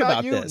me care talk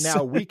about you. this.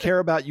 Now we care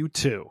about you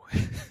too.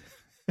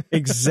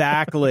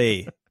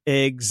 Exactly.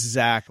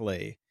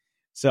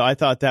 So I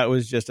thought that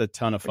was just a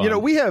ton of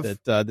fun. We have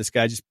that this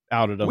guy just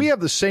outed him. We have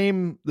the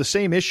same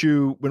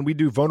issue when we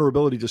do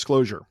vulnerability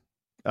disclosure.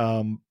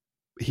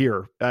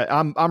 Here,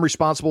 I'm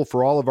responsible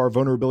for all of our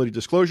vulnerability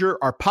disclosure.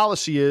 Our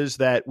policy is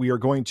that we are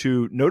going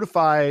to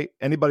notify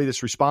anybody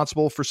that's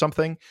responsible for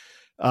something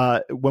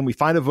when we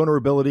find a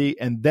vulnerability,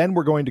 and then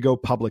we're going to go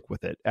public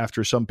with it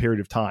after some period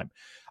of time.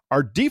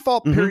 Our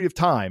default period of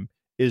time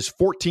is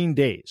 14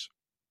 days,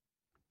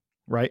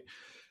 right?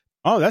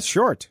 Oh, that's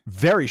short.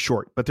 Very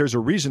short, but there's a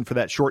reason for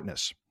that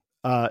shortness.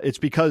 It's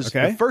because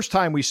the first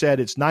time we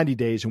said it's 90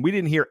 days, and we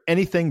didn't hear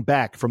anything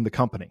back from the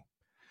company.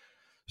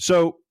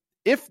 So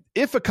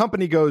if a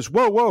company goes,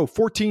 whoa,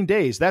 14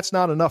 days, that's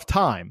not enough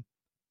time,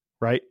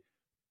 right?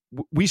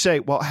 We say,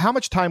 well, how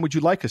much time would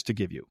you like us to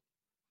give you?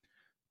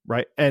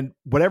 Right. And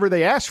whatever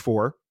they ask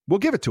for, we'll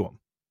give it to them.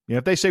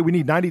 If they say we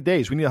need 90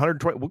 days, we need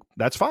 120, well,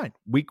 that's fine.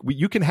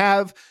 You can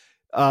have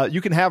a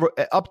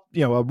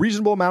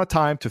reasonable amount of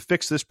time to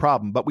fix this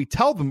problem, but we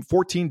tell them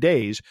 14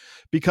 days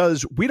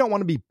because we don't want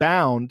to be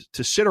bound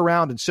to sit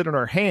around and sit on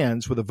our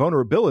hands with a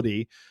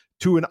vulnerability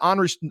to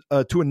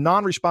a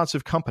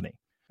non-responsive company.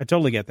 I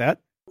totally get that.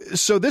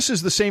 So this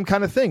is the same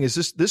kind of thing. Is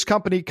this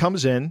company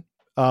comes in,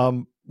 I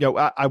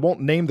won't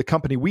name the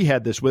company we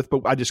had this with,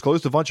 but I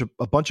disclosed a bunch of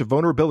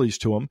vulnerabilities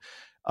to them.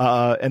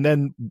 And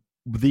then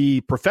the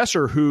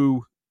professor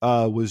who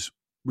was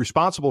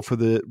responsible for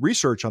the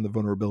research on the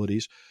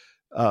vulnerabilities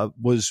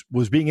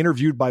was being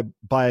interviewed by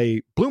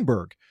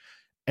Bloomberg,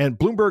 and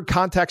Bloomberg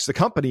contacts the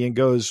company and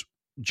goes,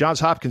 Johns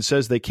Hopkins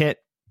says they can't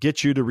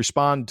get you to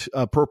respond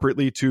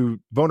appropriately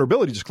to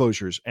vulnerability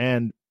disclosures.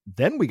 And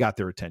then we got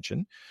their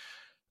attention.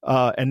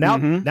 And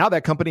now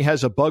that company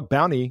has a bug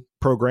bounty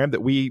program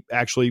that we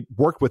actually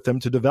worked with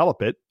them to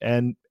develop it.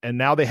 And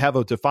now they have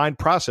a defined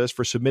process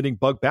for submitting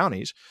bug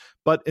bounties.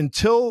 But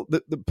until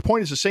the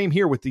point is the same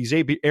here with these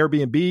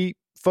Airbnb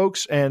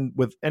folks and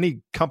with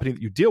any company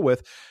that you deal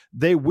with,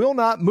 they will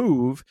not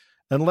move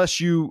unless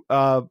you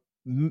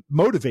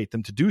motivate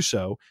them to do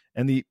so.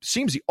 And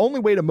seems the only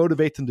way to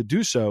motivate them to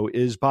do so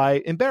is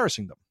by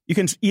embarrassing them. You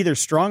can either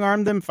strong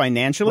arm them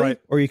financially,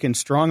 or you can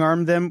strong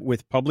arm them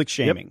with public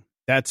shaming. Yep.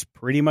 That's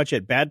pretty much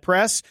it. Bad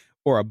press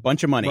or a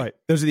bunch of money. Right.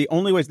 Those are the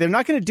only ways. They're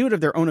not going to do it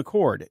of their own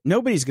accord.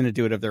 Nobody's going to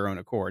do it of their own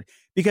accord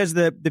because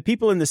the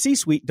people in the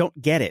C-suite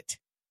don't get it.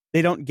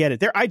 They don't get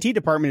it. Their IT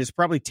department is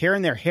probably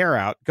tearing their hair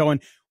out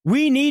going,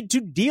 we need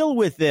to deal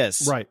with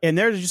this. Right. And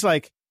they're just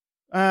like,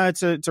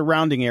 it's a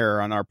rounding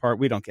error on our part.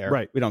 We don't care.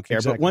 Right. We don't care.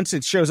 Exactly. But once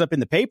it shows up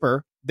in the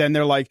paper, then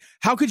they're like,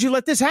 how could you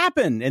let this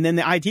happen? And then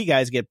the IT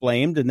guys get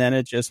blamed, and then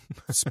it just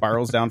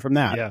spirals down from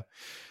that. Yeah.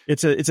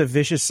 It's a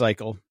vicious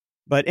cycle.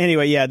 But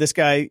anyway, yeah, this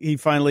guy, he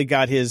finally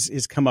got his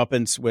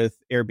comeuppance with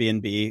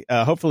Airbnb.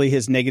 Hopefully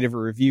his negative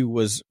review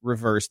was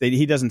reversed.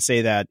 He doesn't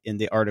say that in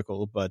the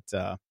article, but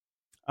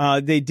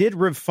they did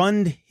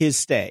refund his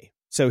stay.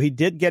 So he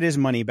did get his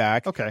money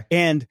back. Okay.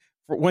 And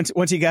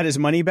once he got his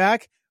money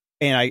back,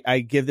 and I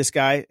give this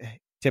guy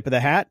tip of the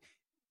hat,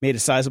 made a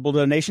sizable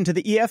donation to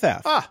the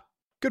EFF. Ah,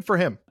 good for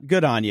him.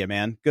 Good on you,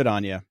 man. Good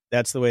on you.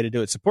 That's the way to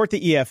do it. Support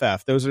the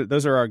EFF.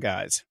 Those are our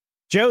guys.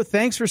 Joe,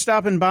 thanks for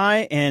stopping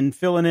by and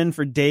filling in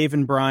for Dave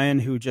and Brian,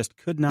 who just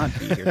could not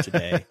be here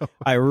today.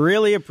 I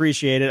really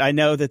appreciate it. I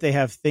know that they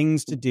have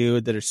things to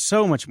do that are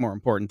so much more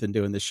important than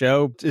doing the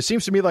show. It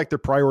seems to me like their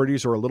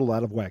priorities are a little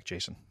out of whack,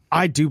 Jason.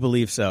 I do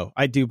believe so.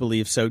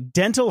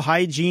 Dental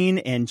hygiene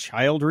and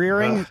child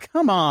rearing.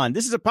 Come on.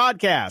 This is a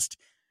podcast.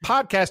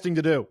 Podcasting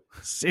to do.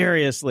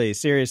 Seriously.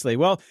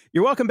 Well,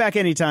 you're welcome back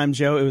anytime,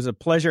 Joe. It was a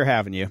pleasure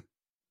having you.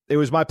 It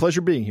was my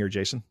pleasure being here,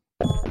 Jason.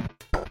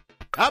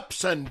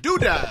 Ups and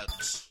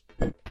doodads.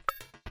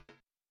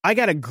 I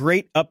got a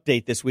great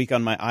update this week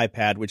on my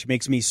iPad, which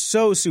makes me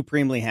so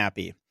supremely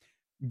happy.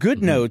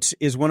 GoodNotes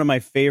is one of my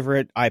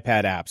favorite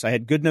iPad apps. I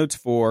had GoodNotes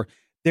 4.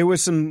 There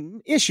was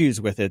some issues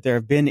with it. There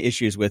have been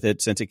issues with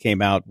it since it came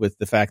out, with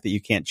the fact that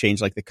you can't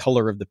change like the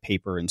color of the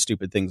paper and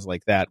stupid things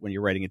like that when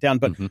you're writing it down.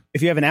 But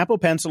if you have an Apple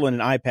Pencil and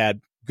an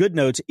iPad,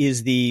 GoodNotes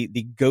is the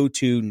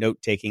go-to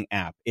note-taking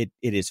app. It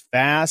is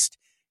fast.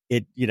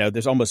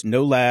 There's almost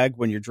no lag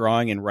when you're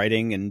drawing and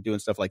writing and doing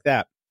stuff like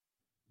that.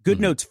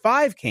 GoodNotes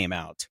 5 came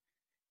out,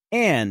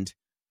 and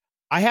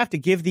I have to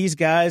give these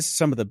guys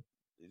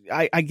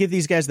I give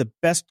these guys the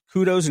best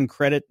kudos and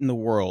credit in the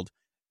world.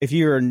 If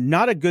you're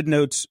not a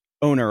GoodNotes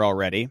owner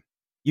already,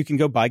 you can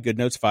go buy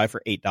GoodNotes 5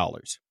 for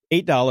 $8.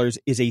 $8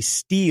 is a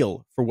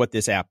steal for what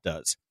this app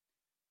does.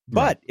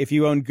 But if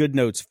you own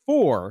GoodNotes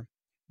 4,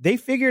 they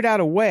figured out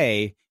a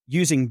way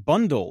using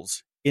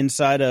bundles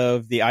inside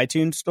of the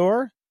iTunes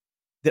store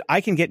that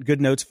I can get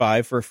GoodNotes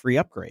 5 for a free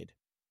upgrade.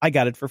 I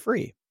got it for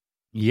free.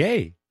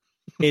 Yay.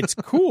 It's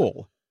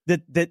cool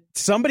that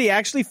somebody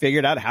actually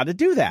figured out how to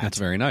do that. That's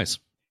very nice.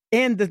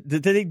 And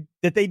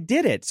that they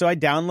did it. So I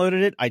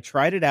downloaded it. I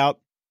tried it out.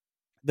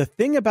 The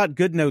thing about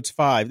GoodNotes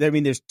 5, I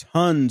mean, there's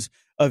tons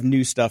of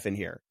new stuff in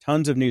here.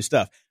 Tons of new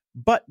stuff.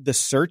 But the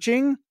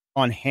searching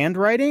on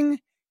handwriting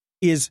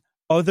is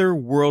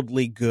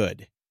otherworldly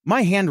good.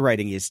 My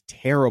handwriting is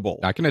terrible.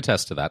 I can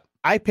attest to that.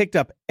 I picked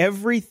up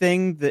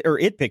everything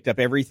it picked up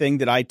everything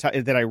that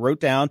I wrote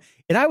down,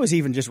 and I was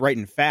even just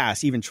writing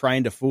fast, even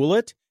trying to fool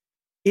it.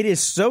 It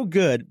is so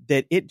good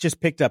that it just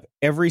picked up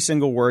every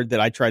single word that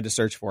I tried to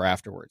search for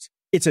afterwards.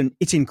 It's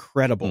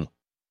incredible.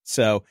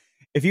 So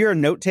if you're a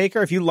note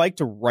taker, if you like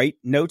to write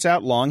notes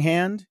out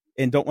longhand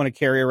and don't want to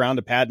carry around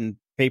a pad and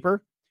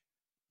paper,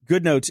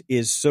 GoodNotes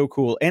is so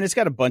cool, and it's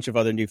got a bunch of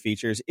other new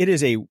features. It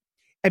is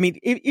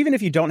even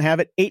if you don't have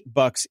it,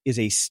 $8 is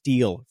a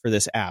steal for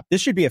this app.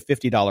 This should be a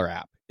 $50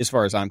 app as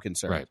far as I'm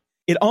concerned. Right.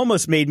 It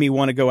almost made me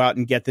want to go out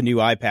and get the new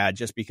iPad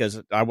just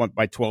because I want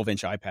my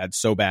 12-inch iPad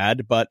so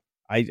bad, but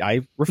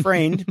I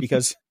refrained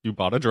because you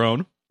bought a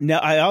drone. Now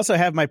I also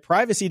have my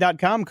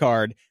privacy.com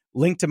card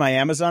linked to my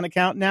Amazon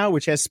account now,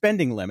 which has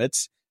spending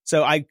limits.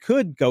 So I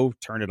could go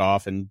turn it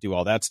off and do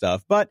all that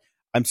stuff, but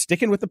I'm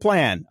sticking with the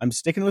plan.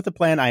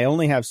 I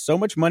only have so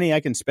much money I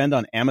can spend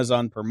on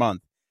Amazon per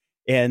month.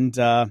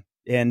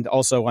 And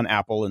also on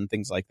Apple and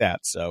things like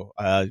that. So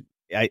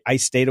I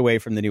stayed away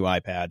from the new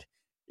iPad,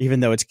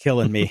 even though it's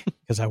killing me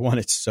because I want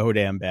it so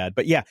damn bad.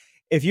 But yeah,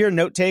 if you're a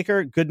note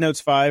taker,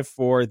 GoodNotes 5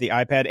 for the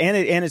iPad, and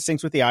it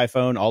syncs with the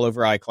iPhone all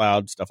over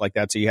iCloud, stuff like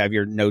that. So you have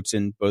your notes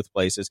in both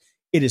places.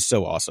 It is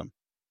so awesome.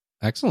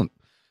 Excellent.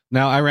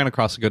 Now, I ran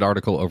across a good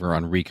article over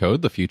on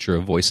Recode. The future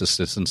of voice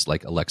assistants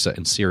like Alexa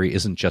and Siri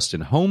isn't just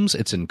in homes,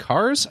 it's in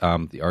cars.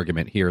 The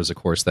argument here is, of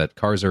course, that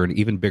cars are an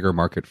even bigger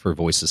market for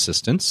voice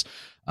assistants.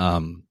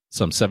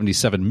 Some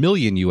 77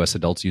 million U.S.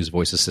 adults use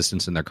voice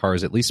assistants in their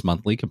cars at least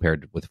monthly,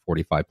 compared with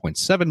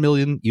 45.7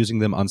 million using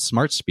them on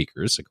smart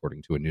speakers,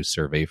 according to a new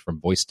survey from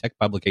voice tech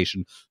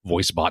publication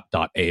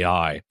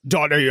VoiceBot.ai.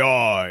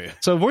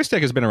 So voice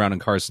tech has been around in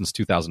cars since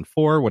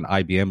 2004, when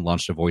IBM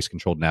launched a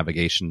voice-controlled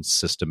navigation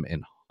system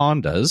in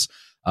Hondas.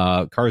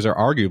 Cars are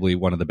arguably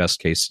one of the best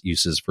case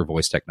uses for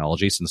voice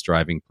technology, since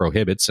driving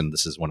prohibits, and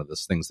this is one of the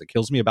things that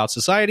kills me about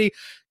society,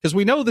 because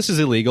we know this is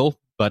illegal,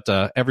 but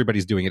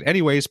everybody's doing it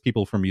anyways,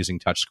 people from using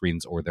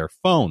touchscreens or their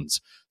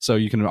phones. So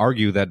you can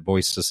argue that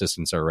voice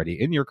assistants are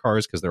already in your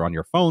cars because they're on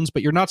your phones,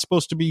 but you're not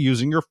supposed to be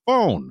using your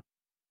phone.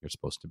 You're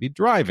supposed to be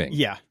driving.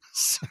 Yeah.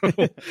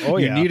 So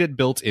you need it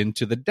built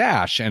into the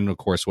dash. And of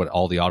course, what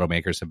all the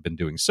automakers have been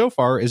doing so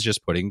far is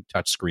just putting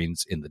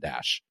touchscreens in the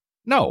dash.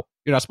 No,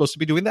 you're not supposed to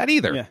be doing that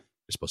either. Yeah.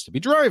 You're supposed to be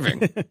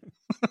driving.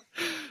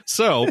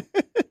 So,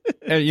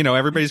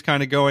 everybody's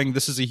kind of going,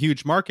 this is a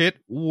huge market.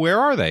 Where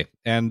are they?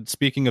 And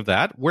speaking of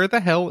that, where the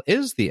hell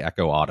is the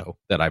Echo Auto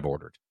that I've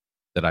ordered,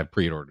 that I've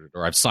pre-ordered,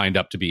 or I've signed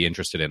up to be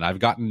interested in? I've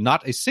gotten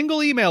not a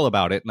single email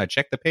about it, and I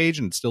checked the page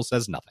and it still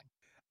says nothing.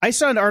 I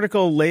saw an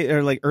article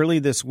early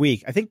this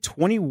week. I think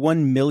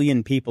 21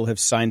 million people have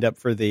signed up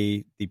for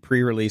the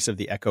pre-release of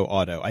the Echo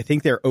Auto. I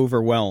think they're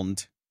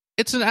overwhelmed.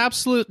 It's an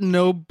absolute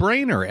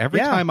no-brainer. Every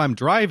time I'm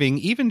driving,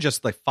 even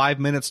just like 5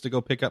 minutes to go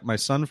pick up my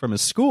son from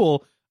his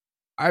school,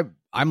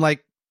 I'm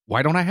like,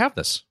 why don't I have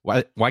this?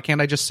 Why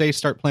can't I just say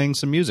start playing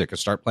some music or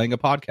start playing a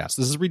podcast?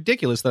 This is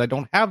ridiculous that I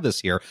don't have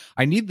this here.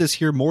 I need this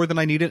here more than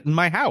I need it in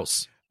my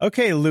house.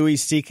 Okay, Louis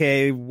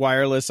C.K.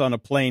 wireless on a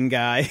plane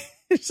guy.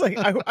 It's like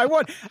I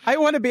want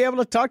to be able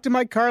to talk to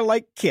my car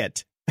like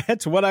Kit.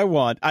 That's what I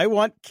want. I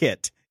want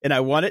Kit. And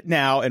I want it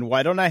now, and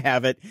why don't I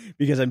have it?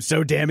 Because I'm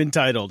so damn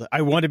entitled.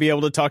 I want to be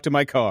able to talk to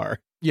my car.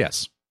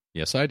 Yes.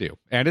 Yes, I do.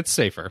 And it's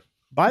safer.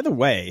 By the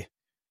way,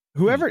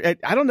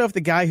 I don't know if the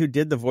guy who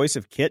did the voice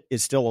of Kit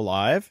is still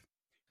alive,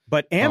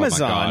 but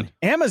Amazon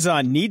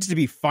needs to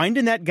be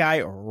finding that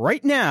guy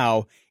right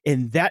now,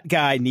 and that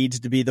guy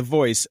needs to be the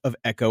voice of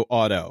Echo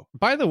Auto.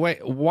 By the way,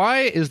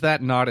 why is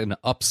that not an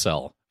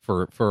upsell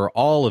for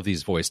all of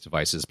these voice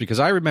devices? Because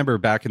I remember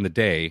back in the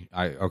day,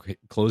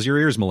 close your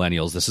ears,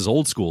 millennials, this is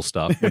old school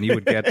stuff. When you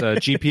would get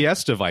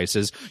GPS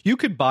devices, you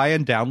could buy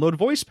and download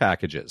voice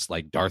packages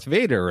like Darth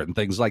Vader and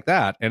things like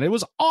that, and it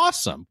was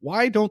awesome.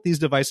 Why don't these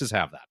devices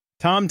have that?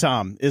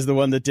 TomTom is the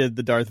one that did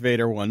the Darth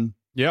Vader one.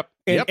 Yep.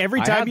 And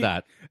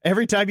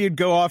every time you'd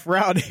go off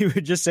route, he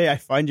would just say, "I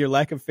find your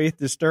lack of faith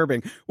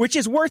disturbing," which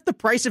is worth the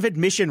price of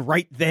admission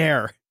right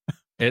there.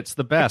 It's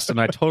the best.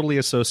 And I totally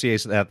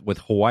associate that with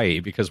Hawaii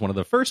because one of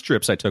the first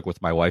trips I took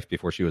with my wife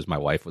before she was my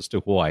wife was to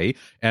Hawaii.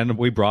 And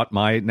we brought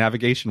my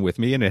navigation with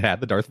me and it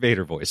had the Darth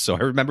Vader voice. So I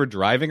remember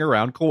driving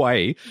around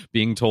Kauai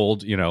being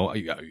told, you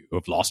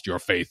have lost your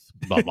faith,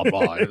 blah, blah,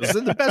 blah. It was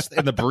the best,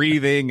 and the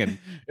breathing, and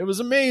it was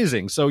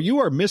amazing. So you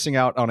are missing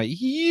out on a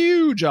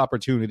huge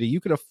opportunity.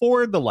 You can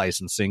afford the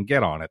licensing.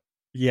 Get on it.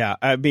 Yeah.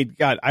 I mean,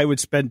 God, I would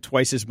spend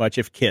twice as much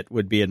if Kit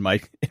would be in my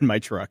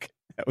truck.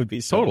 That would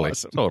be so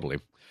awesome. Totally.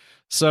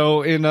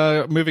 So in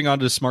moving on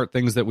to smart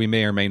things that we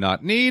may or may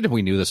not need,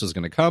 we knew this was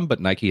going to come, but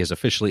Nike has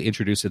officially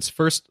introduced its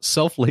first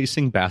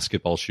self-lacing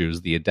basketball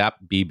shoes, the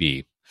Adapt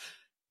BB.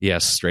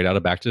 Yes, straight out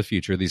of Back to the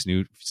Future, these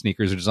new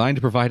sneakers are designed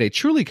to provide a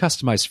truly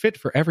customized fit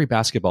for every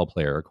basketball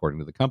player, according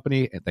to the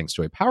company, and thanks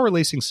to a power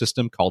lacing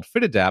system called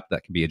Fit Adapt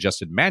that can be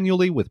adjusted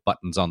manually with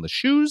buttons on the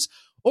shoes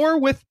or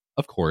with,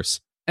 of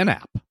course, an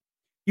app.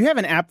 You have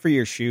an app for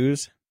your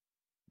shoes?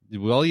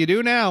 Well, you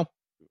do now.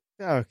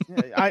 Oh,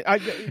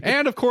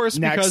 and of course,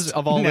 because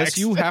of all this,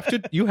 you have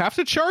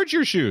to charge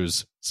your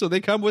shoes. So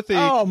they come with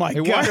a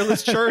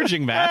wireless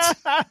charging mat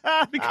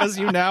because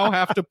you now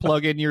have to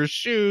plug in your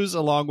shoes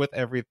along with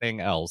everything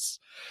else.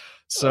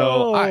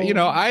 So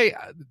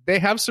they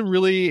have some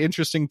really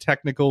interesting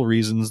technical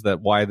reasons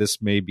that why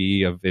this may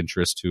be of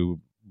interest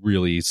to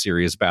really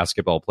serious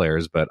basketball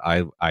players, but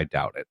I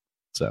doubt it.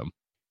 So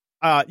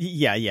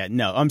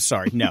no, I'm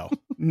sorry, no.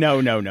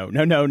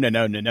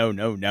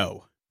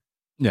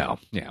 No,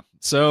 yeah.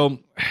 So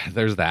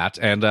there's that.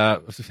 And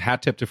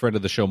hat tip to friend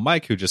of the show,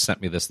 Mike, who just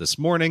sent me this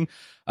morning.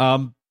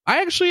 I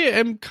actually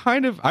am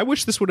I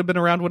wish this would have been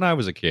around when I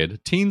was a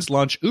kid. Teens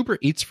launch Uber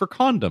Eats for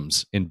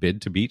condoms in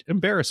bid to beat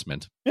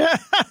embarrassment.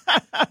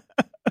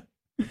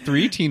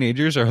 3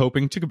 teenagers are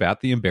hoping to combat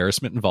the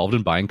embarrassment involved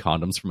in buying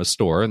condoms from a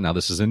store. And now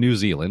this is in New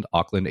Zealand.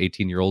 Auckland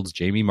 18-year-olds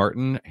Jamie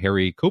Martin,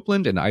 Harry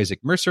Copeland, and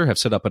Isaac Mercer have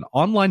set up an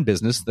online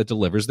business that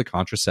delivers the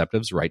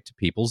contraceptives right to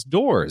people's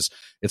doors.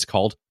 It's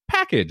called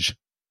Package.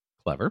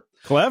 Clever.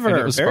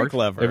 Very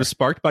clever. It was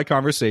sparked by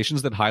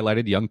conversations that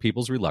highlighted young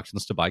people's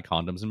reluctance to buy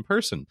condoms in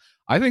person.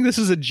 I think this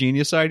is a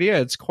genius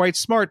idea. It's quite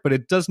smart, but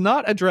it does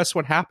not address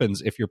what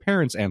happens if your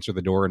parents answer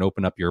the door and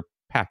open up your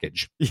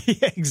package.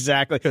 Yeah,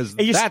 exactly. Because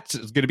that's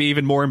going to be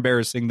even more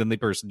embarrassing than the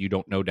person you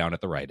don't know down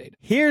at the Rite Aid.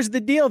 Here's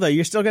the deal, though.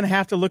 You're still going to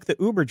have to look the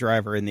Uber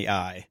driver in the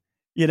eye.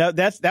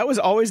 That was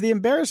always the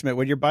embarrassment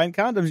when you're buying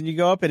condoms and you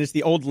go up and it's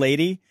the old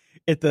lady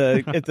at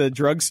the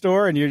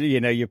drugstore and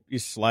you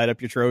slide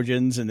up your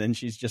Trojans and then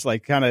she's just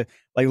like kind of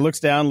like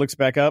looks down, looks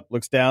back up,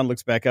 looks down,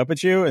 looks back up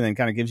at you and then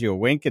kind of gives you a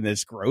wink and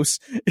it's gross.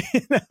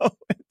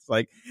 It's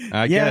like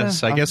I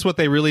guess what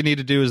they really need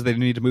to do is they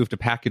need to move to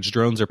package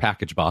drones or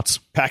package bots.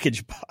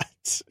 Package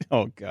bots.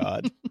 Oh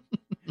God.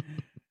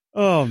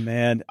 Oh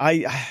man,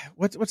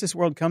 what's this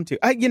world come to?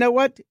 You know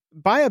what?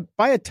 Buy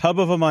a tub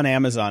of them on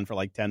Amazon for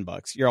like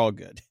 $10. You're all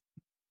good.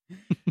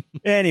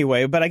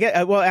 Anyway, but I get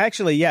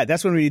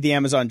that's when we need the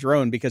Amazon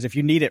drone because if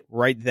you need it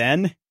right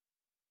then.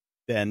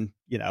 And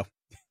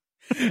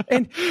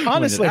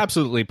honestly, it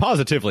absolutely,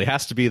 positively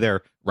has to be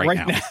there right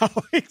now.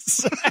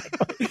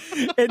 Exactly.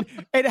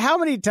 and how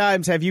many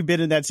times have you been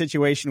in that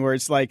situation where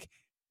it's like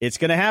it's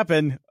gonna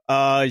happen?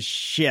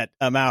 Shit,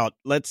 I'm out.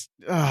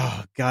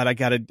 Oh God, I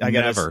gotta.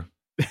 Never.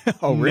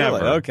 Oh, really?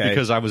 Never, okay.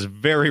 Because I was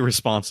very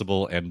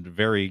responsible and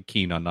very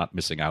keen on not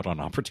missing out on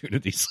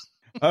opportunities.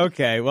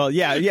 Okay. Well,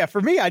 yeah. For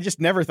me, I just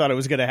never thought it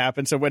was going to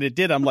happen. So when it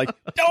did, I'm like,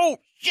 oh,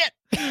 shit.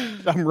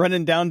 I'm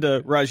running down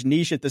to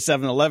Rajneesh at the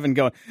 7-Eleven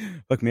going,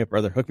 hook me up,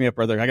 brother. Hook me up,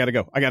 brother. I got to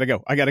go.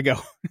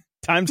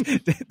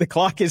 The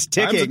clock is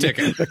ticking.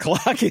 The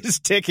clock is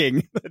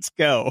ticking. Let's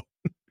go.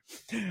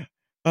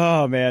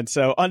 Oh, man.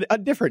 So on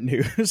different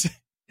news,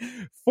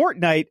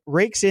 Fortnite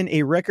rakes in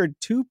a record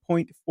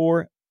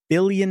 $2.4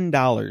 billion in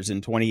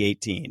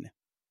 2018.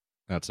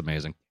 That's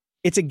amazing.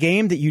 It's a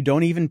game that you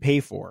don't even pay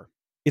for.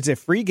 It's a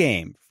free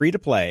game, free to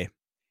play.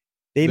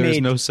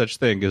 There's no such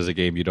thing as a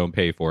game you don't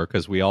pay for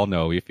because we all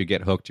know if you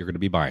get hooked, you're going to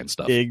be buying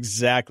stuff.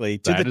 Exactly.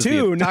 That is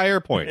the entire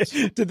point.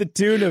 To the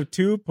tune of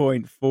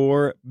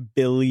 $2.4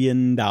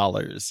 billion.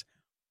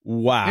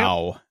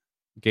 Wow. Yep.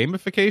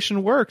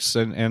 Gamification works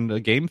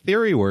and game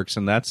theory works,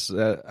 and that's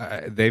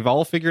they've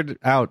all figured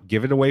out.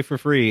 Give it away for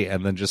free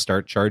and then just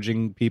start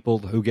charging people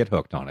who get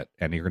hooked on it,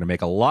 and you're going to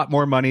make a lot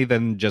more money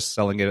than just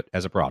selling it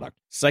as a product.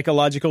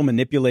 Psychological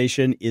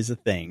manipulation is a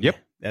thing. Yep,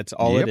 that's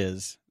all it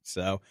is.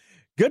 So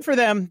good for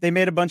them. They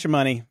made a bunch of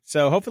money.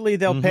 So hopefully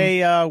they'll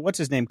pay what's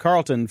his name,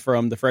 Carlton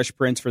from The Fresh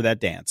Prince for that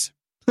dance.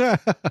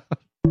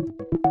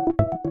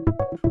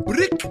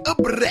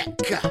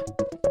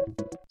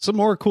 Some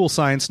more cool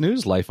science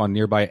news. Life on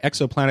nearby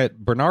exoplanet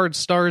Barnard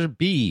Star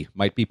B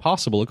might be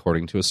possible,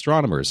 according to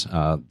astronomers.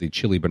 The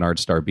chilly Barnard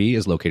Star B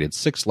is located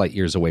 6 light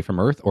years away from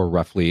Earth, or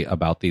roughly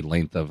about the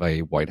length of a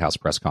White House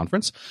press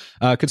conference.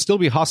 Could still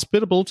be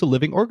hospitable to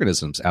living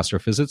organisms.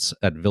 Astrophysicists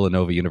at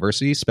Villanova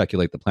University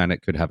speculate the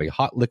planet could have a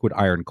hot liquid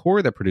iron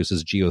core that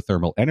produces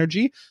geothermal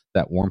energy.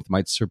 That warmth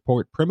might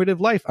support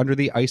primitive life under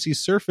the icy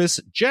surface,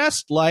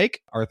 just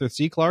like Arthur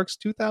C. Clarke's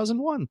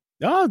 2001.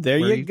 Oh, there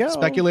you go.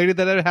 Speculated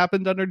that it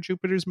happened under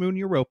Jupiter's moon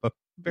Europa.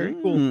 Very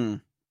cool.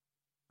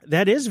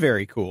 That is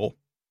very cool.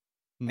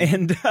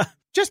 And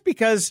just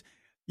because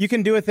you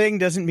can do a thing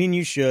doesn't mean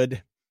you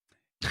should.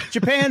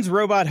 Japan's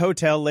robot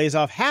hotel lays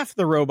off half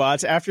the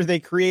robots after they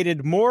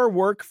created more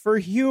work for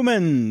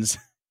humans.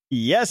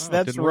 Yes,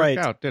 that's didn't right.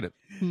 Work out, did it?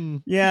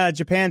 Yeah,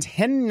 Japan's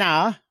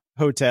Henna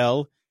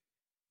hotel.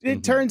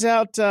 It turns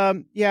out,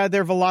 their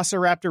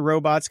Velociraptor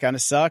robots kind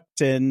of sucked,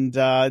 and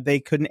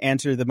they couldn't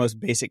answer the most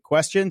basic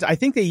questions. I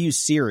think they used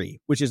Siri,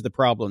 which is the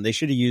problem. They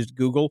should have used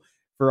Google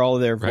for all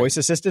of their voice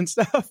assistant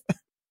stuff.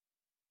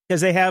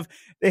 Because they have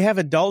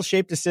a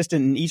doll-shaped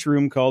assistant in each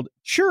room called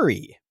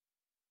Churi,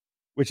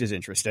 which is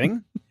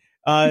interesting.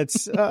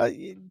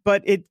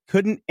 But it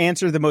couldn't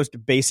answer the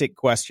most basic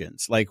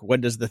questions, like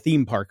when does the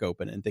theme park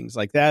open and things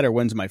like that, or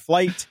when's my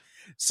flight.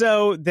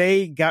 So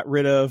they got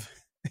rid of,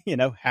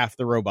 half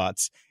the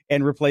robots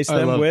and replaced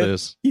them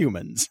with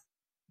humans.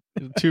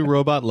 2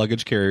 robot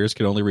luggage carriers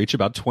could only reach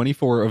about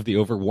 24 of the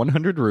over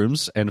 100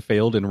 rooms and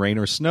failed in rain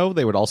or snow.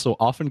 They would also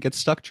often get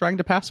stuck trying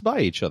to pass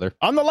by each other.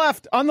 On the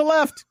left,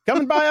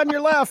 coming by on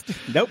your left.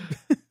 Nope.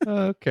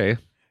 Okay.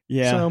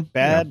 Yeah, so,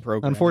 bad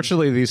program.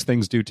 Unfortunately, these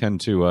things do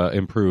tend to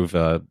improve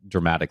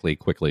dramatically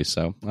quickly.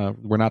 So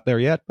we're not there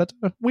yet, but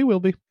we will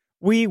be.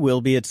 We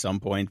will be at some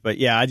point. But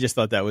yeah, I just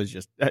thought that was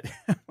just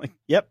like,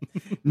 yep,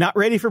 not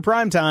ready for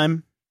prime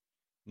time.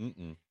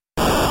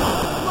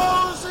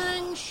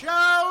 Closing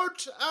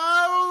shout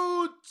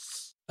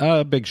outs.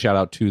 A big shout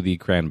out to the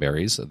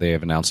Cranberries. They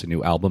have announced a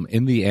new album.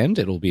 In the end,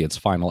 it'll be its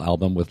final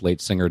album with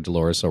late singer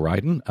Dolores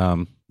O'Riordan.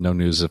 No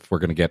news if we're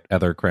going to get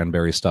other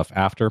Cranberry stuff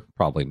after.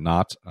 Probably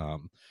not.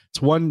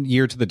 It's 1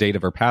 year to the date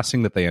of her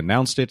passing that they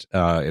announced it.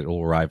 It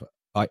will arrive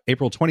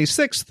April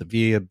 26th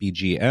via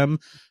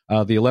BGM.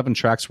 The 11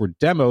 tracks were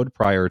demoed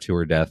prior to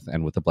her death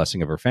and with the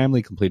blessing of her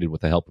family, completed with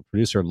the help of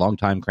producer and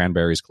longtime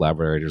Cranberries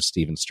collaborator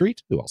Stephen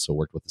Street, who also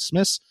worked with the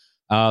Smiths.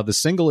 The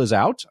single is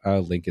out,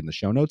 link in the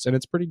show notes, and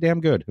it's pretty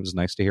damn good. It was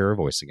nice to hear her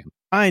voice again.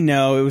 I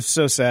know, it was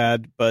so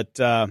sad, but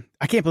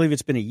I can't believe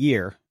it's been a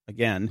year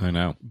again. I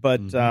know.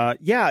 But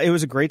it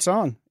was a great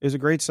song. It was a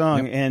great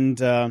song. Yep.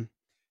 And,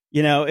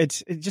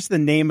 it's just the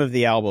name of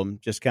the album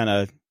just kind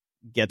of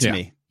gets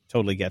me,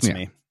 totally gets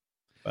me.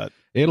 But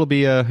it'll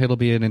be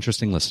an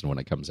interesting listen when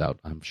it comes out,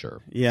 I'm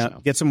sure. Yeah,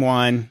 so. Get some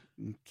wine,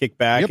 kick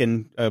back,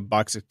 and a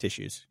box of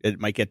tissues. It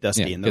might get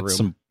dusty in the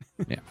room.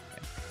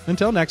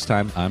 Until next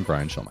time, I'm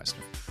Brian Schulmeister.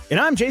 And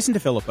I'm Jason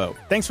DeFilippo.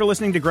 Thanks for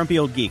listening to Grumpy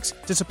Old Geeks.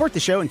 To support the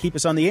show and keep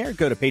us on the air,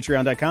 go to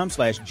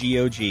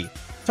patreon.com/GOG.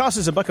 Toss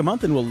us $1 a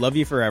month and we'll love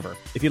you forever.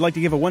 If you'd like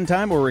to give a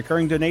one-time or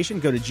recurring donation,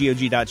 go to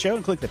GOG.show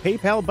and click the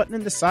PayPal button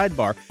in the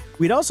sidebar.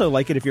 We'd also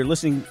like it if you're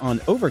listening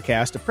on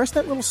Overcast to press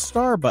that little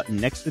star button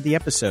next to the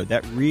episode.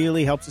 That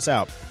really helps us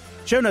out.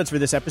 Show notes for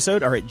this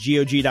episode are at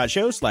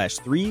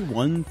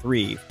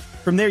GOG.show/313.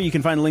 From there, you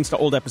can find links to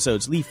old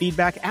episodes, leave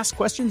feedback, ask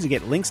questions, and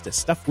get links to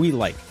stuff we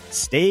like.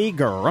 Stay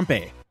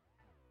grumpy.